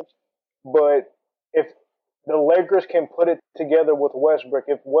advantage. But if the Lakers can put it together with Westbrook,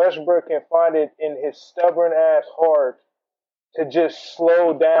 if Westbrook can find it in his stubborn ass heart to just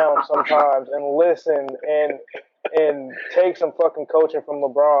slow down sometimes and listen and take some fucking coaching from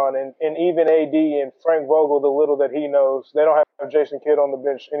LeBron and even AD and Frank Vogel, the little that he knows. They don't have Jason Kidd on the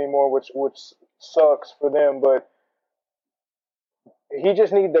bench anymore, which sucks for them, but he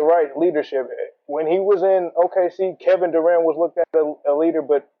just needs the right leadership. When he was in OKC, Kevin Durant was looked at a leader,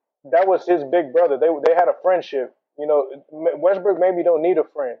 but that was his big brother. They had a friendship. Westbrook maybe don't need a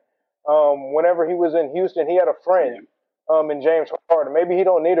friend. Whenever he was in Houston, he had a friend. In James Harden, maybe he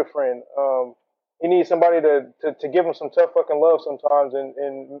don't need a friend. He needs somebody to give him some tough fucking love sometimes,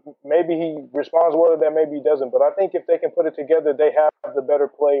 and maybe he responds well to that, maybe he doesn't. But I think if they can put it together, they have the better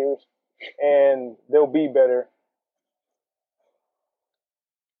players, and they'll be better.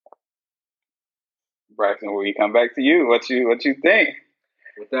 Braxton, we come back to you. What you think?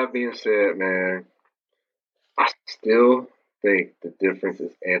 With that being said, man, I still think the difference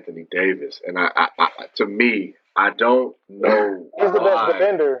is Anthony Davis, and I to me, I don't know. He's the best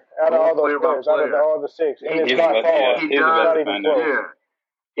defender out of all those players, out of all the six. He's the best defender.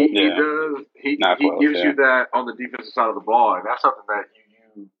 He does. He gives you that on the defensive side of the ball, and that's something that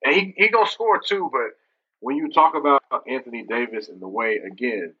you and he gonna score too. But when you talk about Anthony Davis and the way,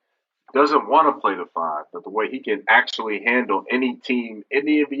 again, doesn't want to play the five, but the way he can actually handle any team in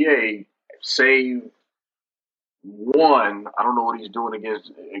the NBA, save one, I don't know what he's doing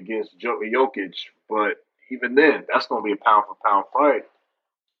against Jokic, but even then, that's going to be a pound for pound fight.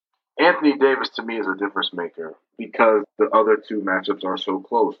 Anthony Davis to me is a difference maker because the other two matchups are so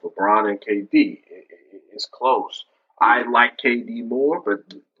close. LeBron and KD is close. I like KD more,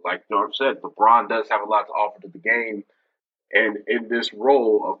 but like George said, LeBron does have a lot to offer to the game. And in this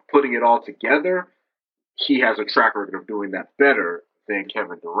role of putting it all together, he has a track record of doing that better than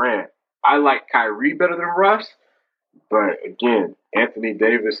Kevin Durant. I like Kyrie better than Russ, but again, Anthony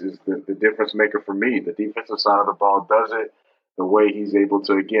Davis is the difference maker for me. The defensive side of the ball does it. The way he's able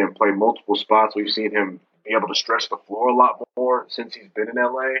to, again, play multiple spots. We've seen him be able to stretch the floor a lot more since he's been in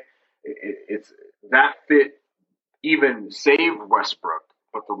LA. It's that fit even saved Westbrook,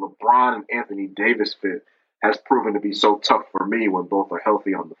 but the LeBron and Anthony Davis fit has proven to be so tough for me when both are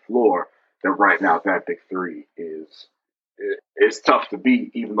healthy on the floor that right now that big three is tough to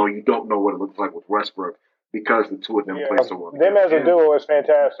beat, even though you don't know what it looks like with Westbrook because the two of them play so well. Them as a duo is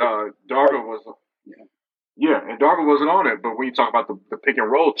fantastic. Darvin was, and Darvin wasn't on it. But when you talk about the pick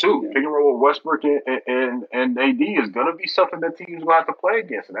and roll too, pick and roll with Westbrook and AD is going to be something that teams will have to play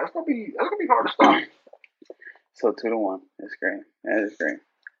against, and that's going to be hard to stop. So 2-1. That's great. That is great.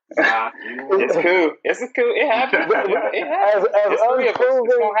 It's cool. It's cool. It happens. It happens.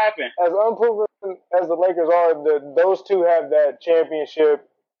 It's gonna happen. As unproven as the Lakers are, those two have that championship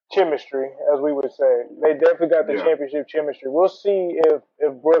chemistry, as we would say. They definitely got the championship chemistry. We'll see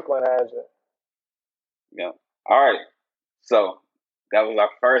if Brooklyn has it. Yeah. All right. So that was our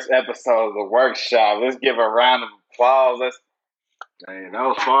first episode of the workshop. Let's give a round of applause. Hey, that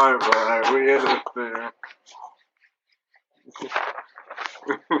was fire, bro. We ended it there.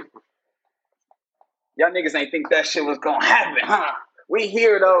 Y'all niggas ain't think that shit was gonna happen, huh? We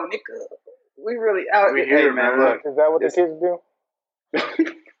here though, nigga. We really out here. Hey, man. Look, is that what the kids do?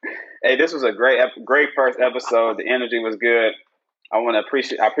 Hey, this was a great first episode. The energy was good. I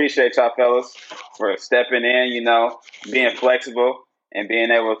appreciate y'all fellas for stepping in, being flexible and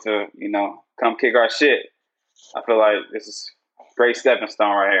being able to, come kick our shit. I feel like this is a great stepping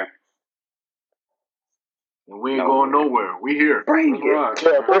stone right here. And we ain't going nowhere. We here. Bring it. Right.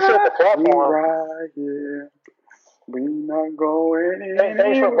 Yeah, appreciate the platform. We right here. We not going anywhere.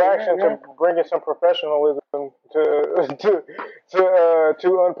 Thanks for Braxton to bringing some professionalism to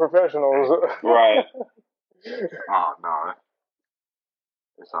unprofessionals. Right. Oh no,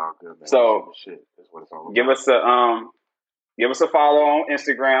 it's all good, man. So shit. That's what it's all about. Give us a follow on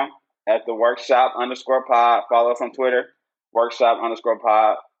Instagram at the workshop_pod. Follow us on Twitter,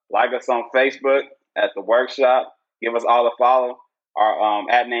 workshop_pod. Like us on Facebook at the workshop. Give us all a follow. Our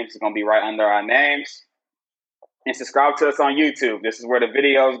ad names is gonna be right under our names. And subscribe to us on YouTube. This is where the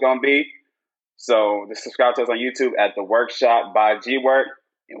video is gonna be. So just subscribe to us on YouTube at the Workshop by G-Work.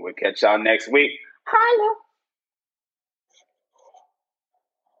 And we'll catch y'all next week. Holla.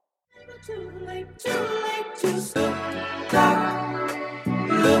 Too late to stop.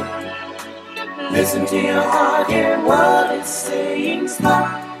 Look, listen to your heart, hear what it's saying.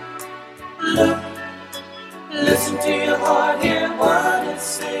 Stop. Look, listen to your heart, hear what it's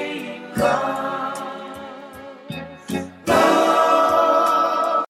saying. Come.